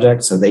 Lucie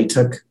Project. So they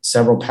took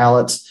several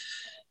pallets.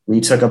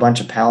 We took a bunch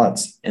of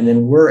pallets. And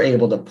then we're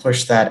able to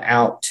push that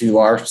out to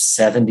our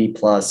 70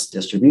 plus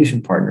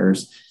distribution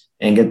partners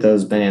and get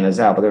those bananas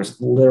out. But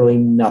there's literally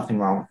nothing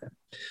wrong with it.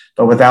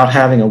 But without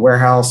having a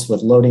warehouse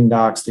with loading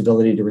docks, the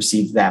ability to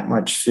receive that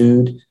much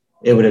food,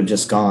 it would have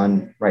just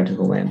gone right to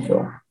the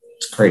landfill.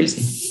 It's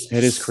crazy.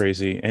 It is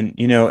crazy. And,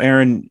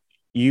 Aaron,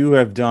 you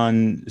have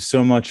done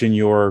so much in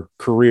your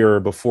career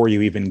before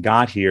you even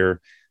got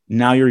here.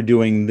 Now you're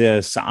doing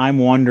this. I'm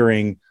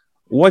wondering,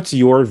 what's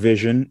your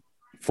vision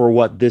for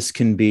what this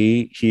can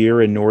be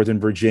here in Northern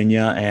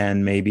Virginia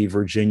and maybe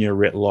Virginia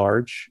writ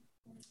large?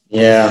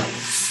 Yeah.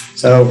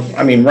 So,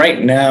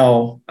 right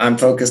now I'm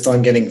focused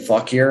on getting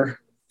Fauquier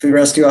Food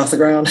Rescue off the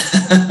ground.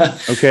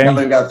 Okay. Now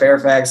we've got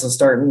Fairfax and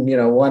starting,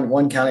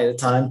 one county at a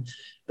time.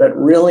 But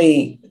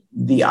really,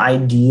 the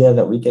idea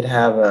that we could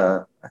have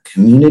a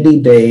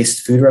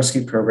community-based food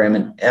rescue program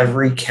in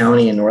every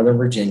county in Northern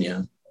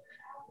Virginia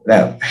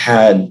that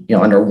had,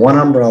 under one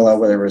umbrella,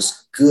 where there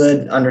was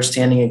good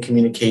understanding and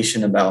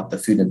communication about the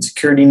food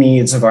insecurity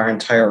needs of our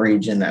entire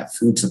region, that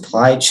food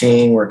supply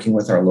chain, working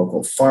with our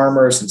local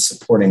farmers and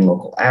supporting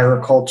local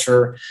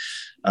agriculture,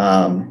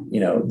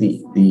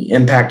 the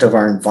impact of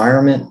our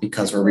environment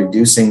because we're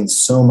reducing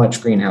so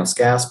much greenhouse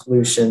gas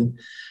pollution.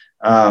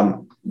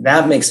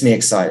 That makes me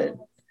excited.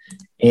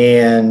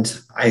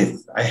 And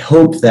I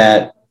hope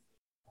that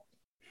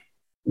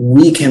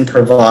we can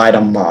provide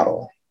a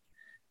model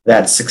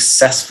that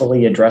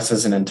successfully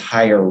addresses an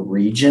entire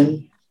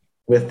region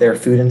with their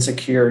food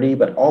insecurity,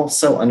 but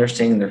also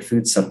understanding their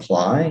food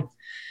supply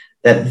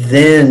that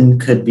then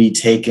could be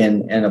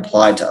taken and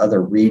applied to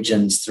other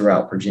regions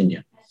throughout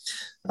Virginia.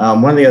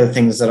 One of the other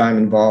things that I'm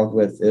involved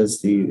with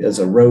is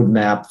a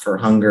roadmap for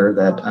hunger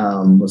that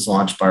was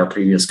launched by our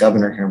previous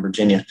governor here in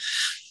Virginia.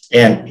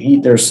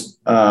 And there's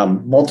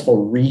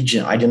multiple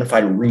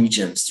identified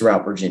regions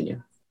throughout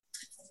Virginia.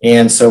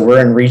 And so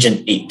we're in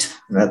Region 8,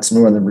 and that's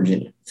Northern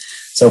Virginia.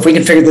 So if we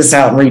can figure this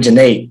out in Region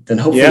 8, then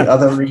hopefully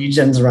other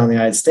regions around the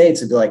United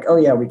States would be like, oh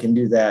yeah, we can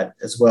do that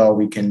as well.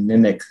 We can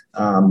mimic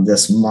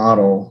this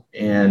model.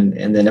 And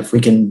then if we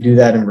can do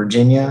that in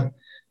Virginia,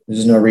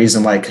 there's no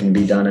reason why it couldn't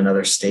be done in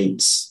other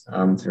states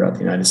throughout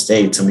the United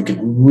States. And we could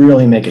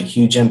really make a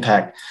huge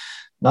impact,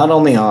 not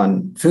only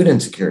on food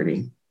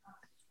insecurity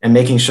and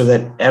making sure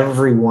that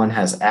everyone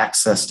has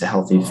access to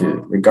healthy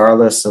food,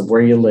 regardless of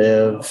where you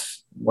live,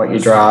 what you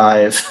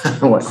drive,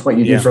 what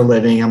you do for a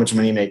living, how much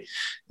money you make.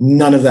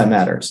 None of that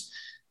matters.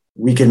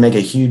 We can make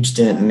a huge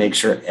dent and make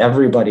sure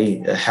everybody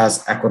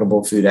has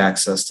equitable food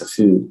access to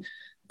food.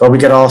 But we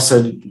could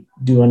also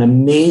do an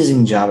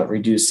amazing job at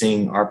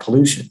reducing our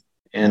pollution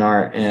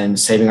and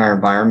saving our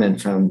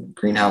environment from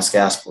greenhouse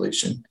gas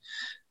pollution.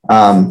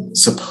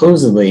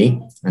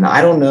 Supposedly, and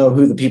I don't know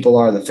who the people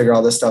are that figure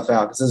all this stuff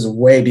out, because this is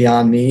way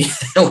beyond me.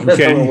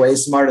 They're way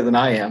smarter than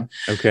I am.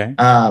 Okay.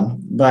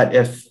 But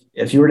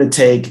if you were to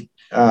take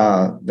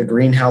the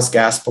greenhouse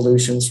gas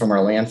pollutions from our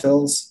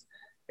landfills,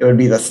 it would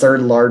be the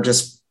third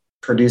largest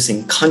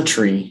producing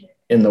country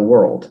in the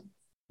world,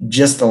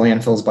 just the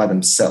landfills by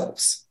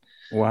themselves.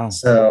 Wow.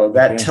 So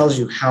that tells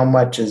you how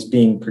much is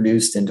being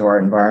produced into our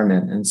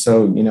environment. And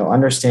so,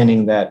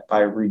 understanding that by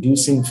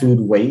reducing food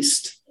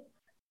waste,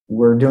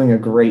 we're doing a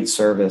great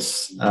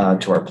service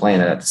to our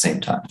planet at the same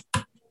time.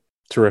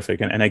 Terrific.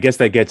 And I guess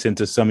that gets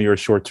into some of your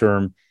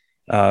short-term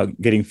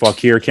getting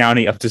Fauquier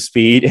County up to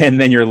speed,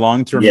 and then your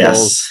long-term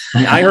goals.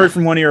 I heard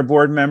from one of your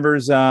board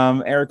members,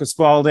 Erica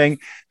Spalding,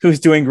 who's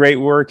doing great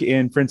work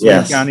in Prince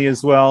William County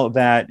as well,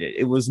 that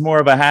it was more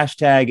of a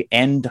hashtag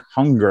end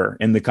hunger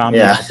in the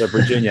Commonwealth of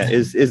Virginia.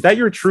 Is that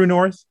your true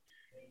north?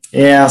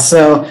 Yeah.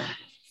 So,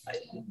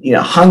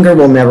 hunger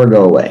will never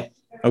go away.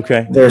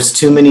 Okay. There's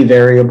too many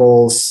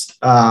variables.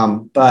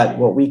 But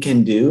what we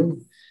can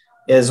do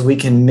is we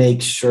can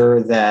make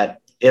sure that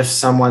if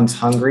someone's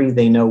hungry,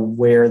 they know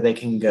where they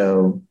can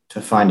go to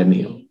find a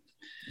meal.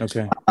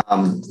 Okay.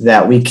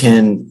 That we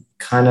can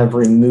kind of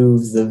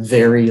remove the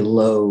very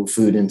low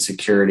food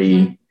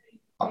insecurity,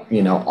 off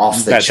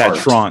the chart.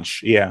 That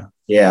tranche. Yeah.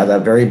 Yeah.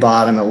 That very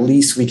bottom, at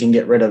least we can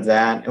get rid of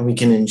that. And we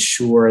can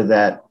ensure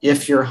that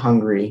if you're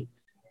hungry,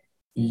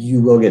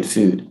 you will get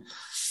food.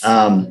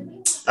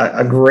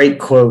 A great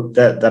quote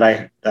that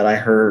I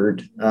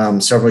heard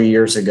several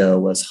years ago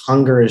was,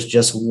 hunger is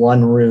just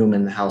one room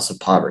in the house of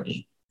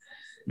poverty.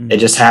 It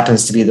just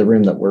happens to be the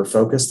room that we're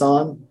focused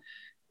on.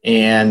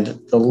 And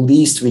the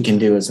least we can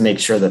do is make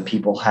sure that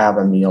people have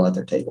a meal at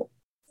their table.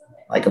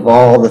 Like, of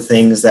all the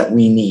things that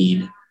we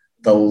need,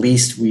 the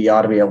least we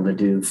ought to be able to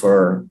do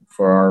for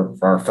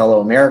our fellow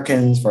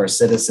Americans, for our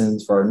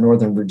citizens, for our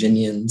Northern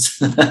Virginians,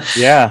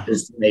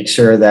 is to make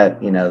sure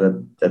that,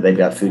 that they've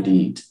got food to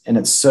eat. And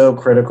it's so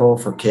critical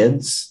for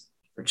kids,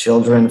 for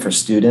children, for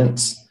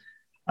students.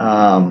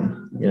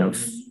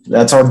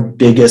 That's our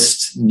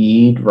biggest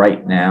need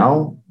right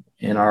now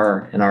in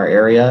our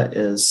area,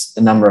 is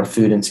the number of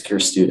food insecure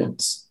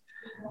students.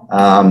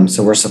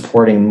 So we're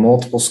supporting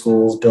multiple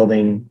schools,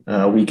 building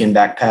weekend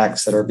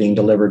backpacks that are being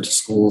delivered to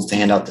schools to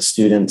hand out to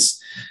students.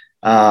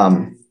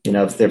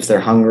 If they're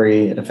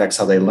hungry, it affects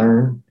how they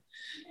learn.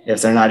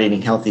 If they're not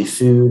eating healthy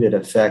food, it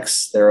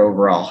affects their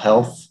overall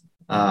health.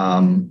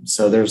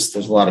 So there's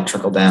a lot of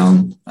trickle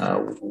down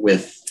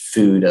with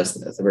food as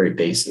the very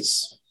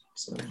basis.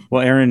 So.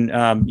 Well, Aaron,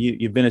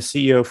 you've been a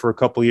CEO for a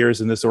couple of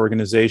years in this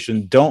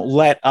organization. Don't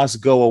let us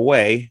go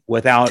away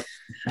without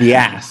the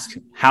ask.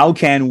 How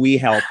can we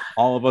help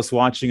all of us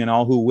watching and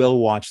all who will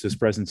watch this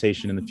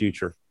presentation in the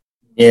future?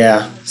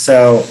 Yeah.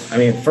 So, I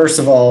mean, first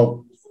of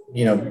all,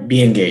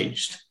 be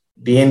engaged.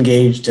 Be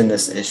engaged in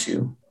this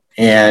issue.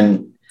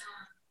 And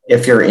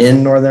if you're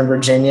in Northern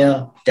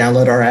Virginia,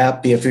 download our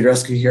app, be a food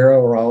rescue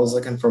hero. We're always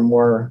looking for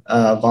more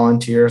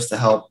volunteers to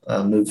help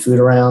move food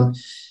around.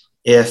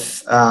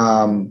 If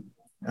you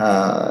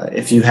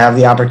have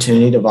the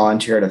opportunity to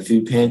volunteer at a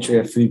food pantry,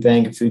 a food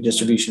bank, a food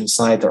distribution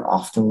site, they're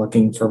often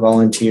looking for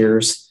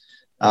volunteers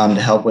to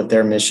help with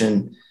their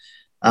mission.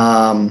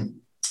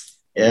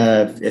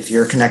 If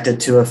you're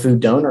connected to a food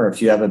donor,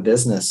 if you have a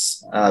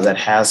business that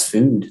has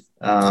food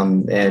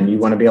and you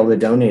want to be able to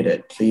donate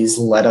it, please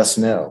let us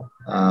know.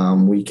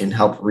 We can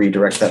help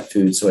redirect that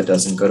food so it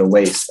doesn't go to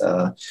waste.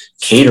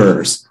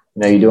 Caterers,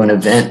 you do an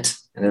event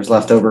and there's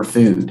leftover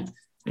food.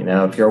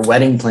 If you're a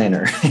wedding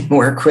planner,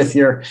 work with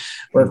your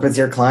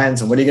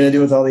clients and what are you going to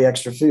do with all the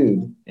extra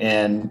food?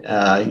 And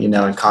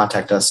and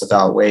contact us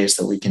about ways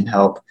that we can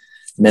help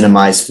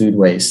minimize food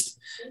waste.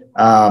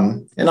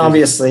 And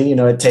obviously,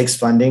 it takes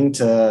funding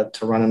to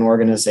run an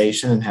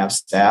organization and have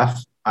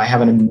staff. I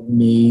have an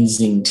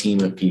amazing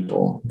team of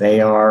people.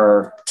 They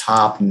are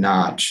top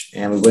notch,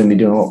 and we wouldn't be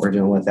doing what we're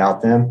doing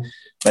without them.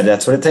 But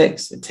that's what it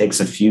takes. It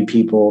takes a few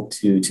people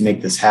to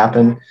make this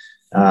happen.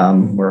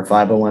 We're a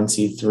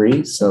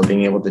 501c3, so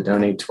being able to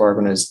donate to our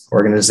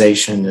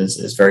organization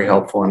is very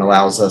helpful and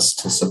allows us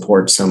to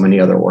support so many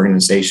other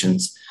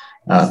organizations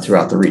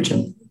throughout the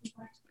region.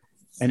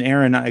 And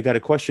Aaron, I got a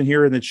question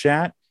here in the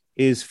chat.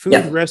 Is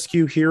Food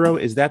Rescue Hero,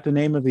 is that the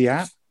name of the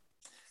app?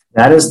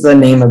 That is the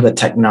name of the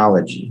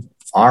technology.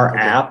 Our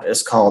app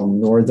is called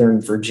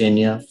Northern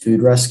Virginia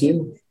Food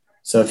Rescue.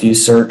 So if you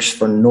search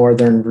for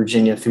Northern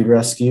Virginia Food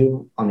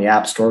Rescue on the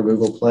App Store,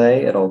 Google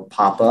Play, it'll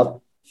pop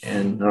up.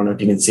 And I don't know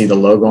if you can see the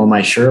logo on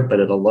my shirt,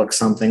 but it'll look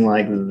something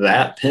like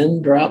that,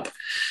 pin drop.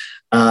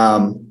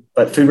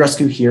 But Food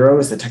Rescue Hero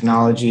is the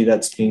technology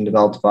that's being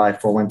developed by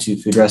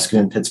 412 Food Rescue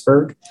in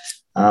Pittsburgh.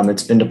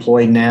 It's been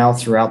deployed now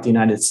throughout the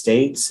United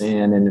States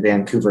and in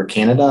Vancouver,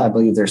 Canada. I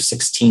believe there's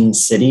 16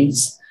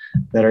 cities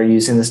that are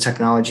using this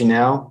technology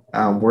now.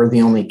 We're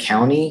the only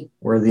county,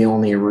 we're the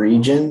only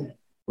region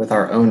with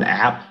our own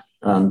app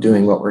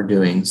doing what we're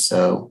doing.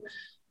 So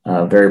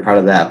very proud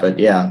of that. But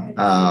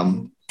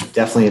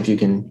definitely if you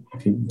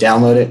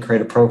download it,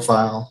 create a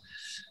profile,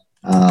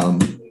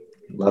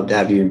 love to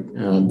have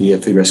you be a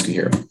Food Rescue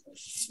Hero.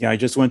 Yeah, I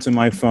just went to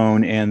my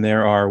phone and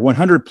there are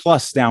 100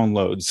 plus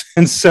downloads.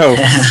 And so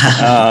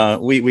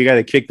we got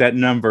to kick that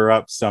number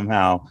up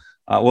somehow.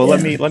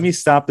 Let me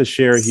stop the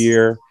share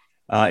here.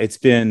 It's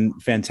been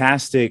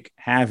fantastic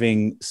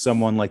having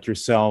someone like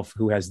yourself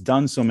who has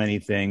done so many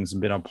things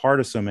and been a part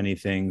of so many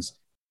things,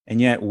 and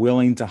yet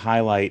willing to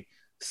highlight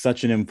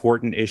such an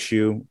important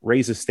issue,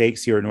 raise the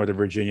stakes here in Northern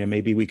Virginia.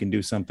 Maybe we can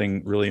do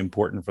something really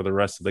important for the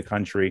rest of the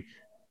country.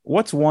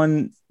 What's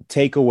one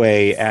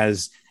takeaway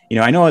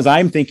I know as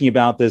I'm thinking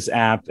about this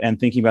app and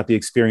thinking about the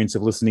experience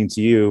of listening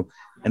to you,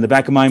 in the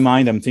back of my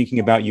mind, I'm thinking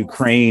about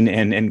Ukraine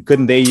and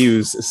couldn't they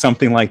use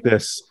something like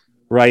this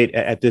right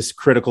at this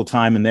critical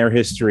time in their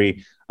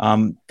history?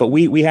 But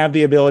we have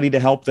the ability to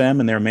help them.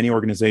 And there are many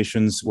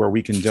organizations where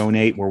we can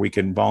donate, where we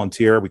can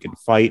volunteer, we can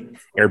fight.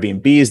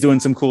 Airbnb is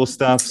doing some cool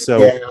stuff.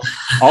 So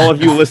all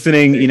of you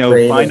listening,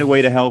 find a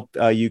way to help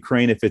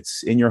Ukraine if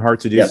it's in your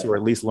heart to do so, or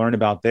at least learn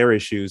about their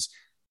issues.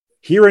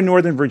 Here in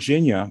Northern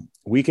Virginia,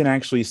 we can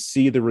actually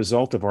see the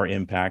result of our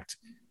impact.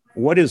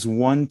 What is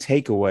one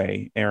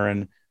takeaway,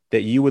 Aaron,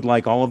 that you would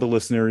like all of the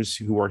listeners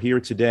who are here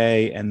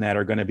today and that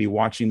are going to be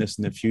watching this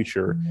in the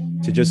future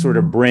to just sort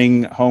of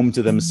bring home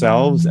to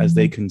themselves as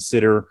they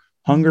consider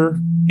hunger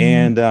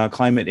and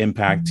climate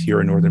impact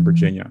here in Northern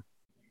Virginia?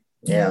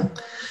 Yeah.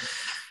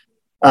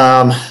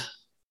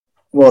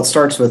 Well, it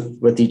starts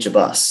with each of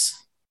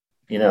us.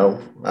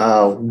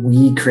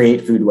 We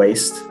create food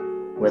waste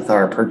with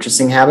our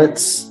purchasing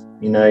habits.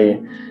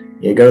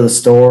 You go to the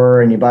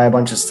store and you buy a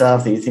bunch of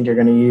stuff that you think you're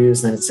going to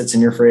use, and then it sits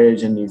in your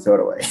fridge and you throw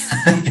it away.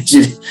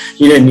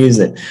 you didn't use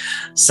it.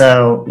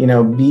 So,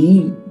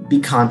 be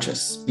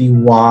conscious, be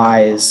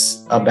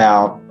wise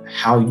about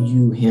how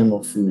you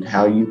handle food,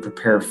 how you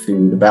prepare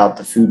food, about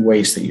the food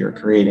waste that you're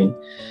creating.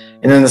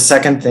 And then the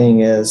second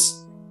thing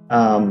is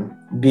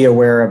be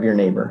aware of your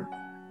neighbor.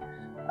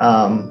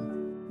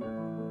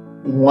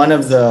 One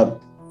of the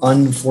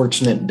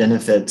unfortunate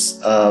benefits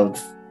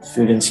of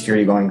food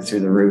insecurity going through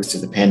the roof through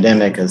the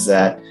pandemic is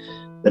that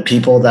the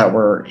people that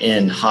were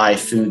in high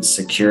food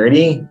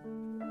security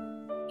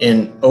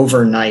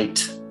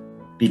overnight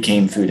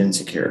became food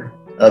insecure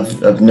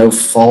of no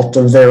fault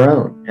of their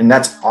own. And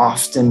that's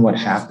often what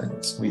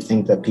happens. We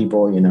think that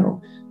people,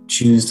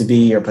 choose to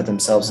be or put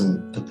themselves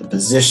in the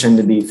position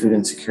to be food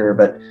insecure,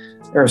 but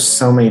there are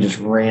so many just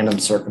random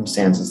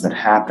circumstances that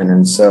happen.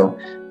 And so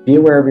be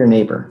aware of your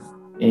neighbor.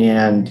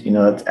 And,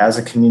 as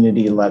a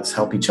community, let's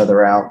help each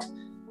other out.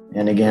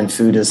 And again,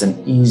 food is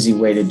an easy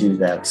way to do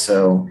that.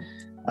 So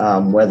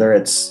whether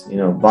it's,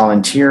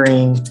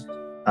 volunteering,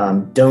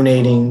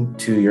 donating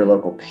to your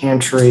local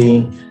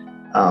pantry,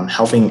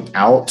 helping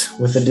out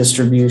with the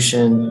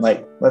distribution.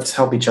 Like, let's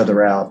help each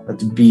other out.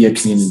 Let's be a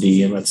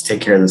community and let's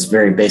take care of this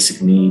very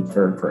basic need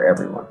for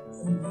everyone.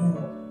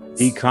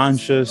 Be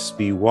conscious,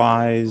 be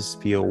wise,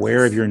 be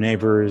aware of your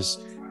neighbors,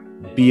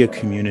 be a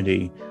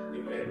community.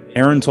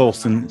 Aaron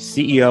Tolson,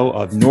 CEO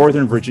of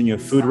Northern Virginia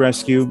Food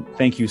Rescue,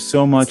 thank you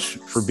so much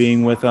for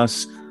being with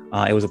us.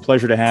 It was a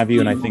pleasure to have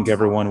you, and I think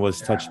everyone was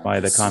touched by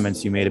the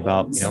comments you made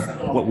about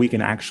what we can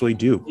actually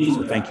do.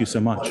 So thank you so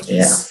much.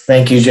 Yeah,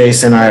 thank you,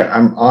 Jason.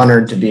 I'm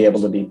honored to be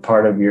able to be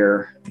part of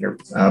your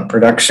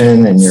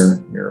production and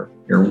your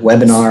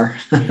webinar,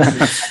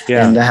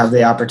 and to have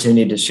the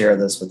opportunity to share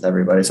this with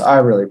everybody. So I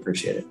really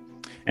appreciate it.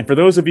 And for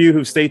those of you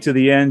who stay to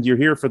the end, you're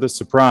here for the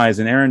surprise,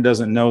 and Aaron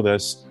doesn't know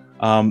this.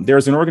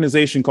 There's an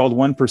organization called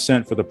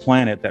 1% for the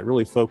Planet that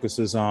really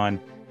focuses on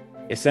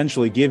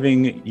essentially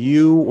giving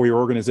you or your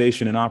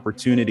organization an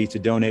opportunity to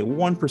donate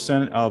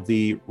 1% of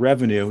the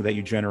revenue that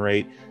you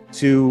generate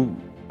to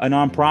a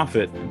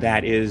nonprofit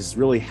that is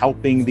really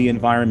helping the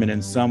environment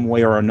in some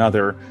way or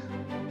another.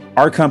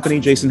 Our company,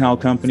 Jason Howell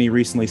Company,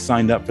 recently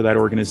signed up for that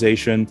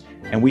organization,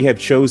 and we have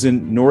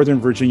chosen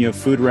Northern Virginia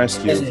Food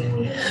Rescue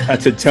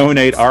to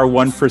donate our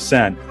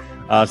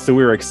 1%. So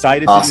we were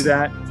excited to do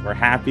that. We're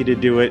happy to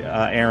do it,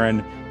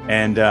 Aaron.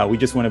 And we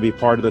just want to be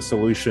part of the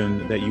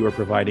solution that you are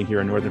providing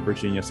here in Northern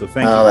Virginia. So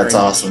thank you. Oh, that's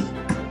awesome.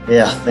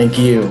 Yeah, thank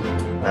you.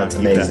 That's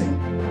amazing.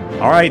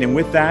 All right. And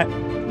with that,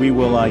 we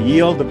will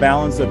yield the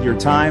balance of your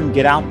time.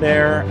 Get out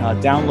there,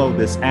 download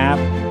this app,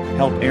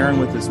 help Aaron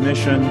with his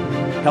mission,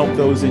 help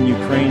those in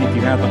Ukraine if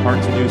you have the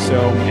heart to do so.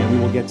 And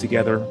we will get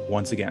together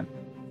once again.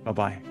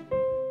 Bye-bye.